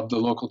learned to love the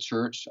local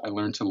church. I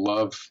learned to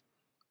love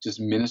just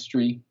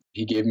ministry.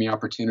 He gave me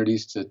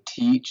opportunities to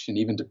teach and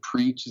even to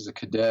preach as a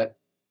cadet.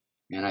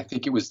 And I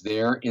think it was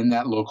there in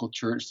that local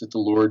church that the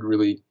Lord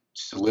really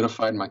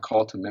solidified my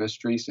call to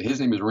ministry. So his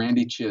name is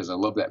Randy Chiz. I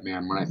love that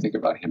man when I think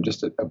about him.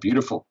 Just a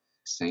beautiful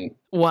saint.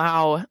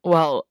 Wow.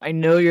 Well, I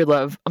know your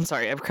love. I'm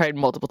sorry, I've cried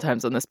multiple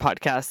times on this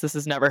podcast. This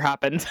has never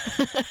happened.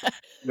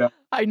 Yeah.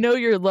 I know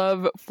your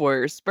love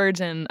for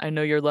Spurgeon. I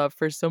know your love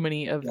for so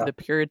many of the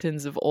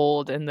Puritans of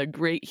old and the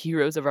great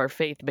heroes of our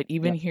faith. But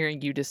even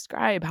hearing you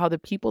describe how the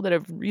people that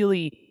have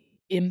really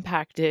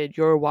impacted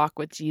your walk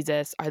with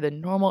Jesus are the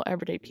normal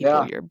everyday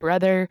people, your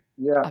brother,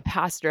 a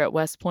pastor at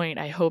West Point.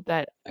 I hope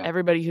that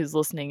everybody who's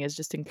listening is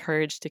just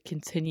encouraged to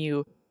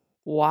continue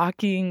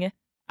walking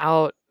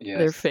out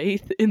their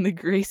faith in the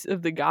grace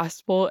of the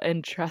gospel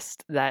and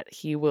trust that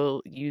he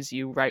will use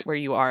you right where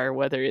you are,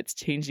 whether it's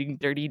changing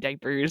dirty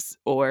diapers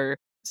or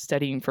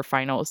studying for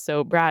finals.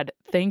 So Brad,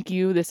 thank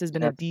you. This has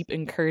been a deep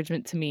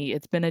encouragement to me.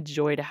 It's been a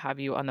joy to have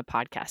you on the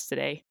podcast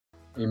today.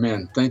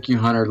 Amen. Thank you,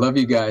 Hunter. Love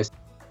you guys.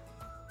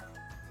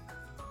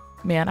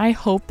 Man, I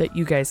hope that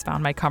you guys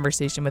found my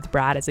conversation with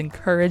Brad as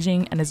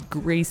encouraging and as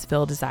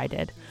grace-filled as I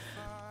did.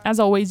 As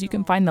always, you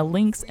can find the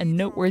links and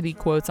noteworthy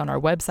quotes on our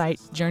website,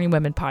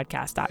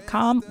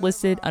 journeywomenpodcast.com,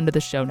 listed under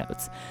the show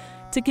notes.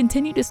 To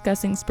continue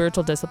discussing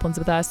spiritual disciplines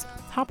with us,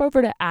 hop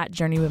over to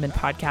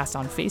 @JourneyWomenPodcast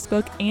on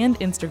Facebook and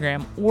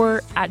Instagram,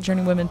 or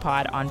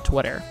 @JourneyWomenPod on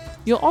Twitter.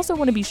 You'll also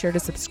want to be sure to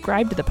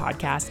subscribe to the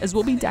podcast, as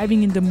we'll be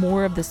diving into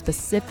more of the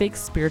specific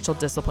spiritual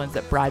disciplines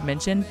that Brad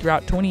mentioned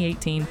throughout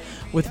 2018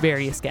 with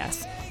various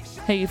guests.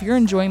 Hey, if you're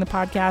enjoying the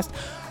podcast,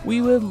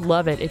 we would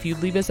love it if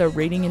you'd leave us a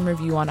rating and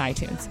review on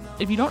iTunes.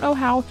 If you don't know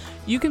how,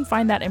 you can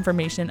find that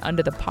information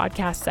under the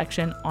podcast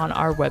section on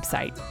our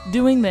website.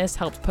 Doing this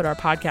helps put our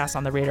podcast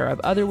on the radar of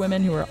other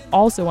women who are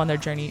also on their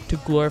journey to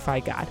glorify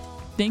God.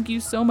 Thank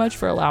you so much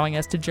for allowing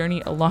us to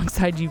journey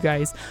alongside you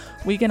guys.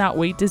 We cannot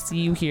wait to see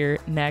you here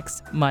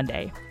next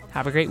Monday.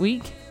 Have a great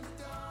week.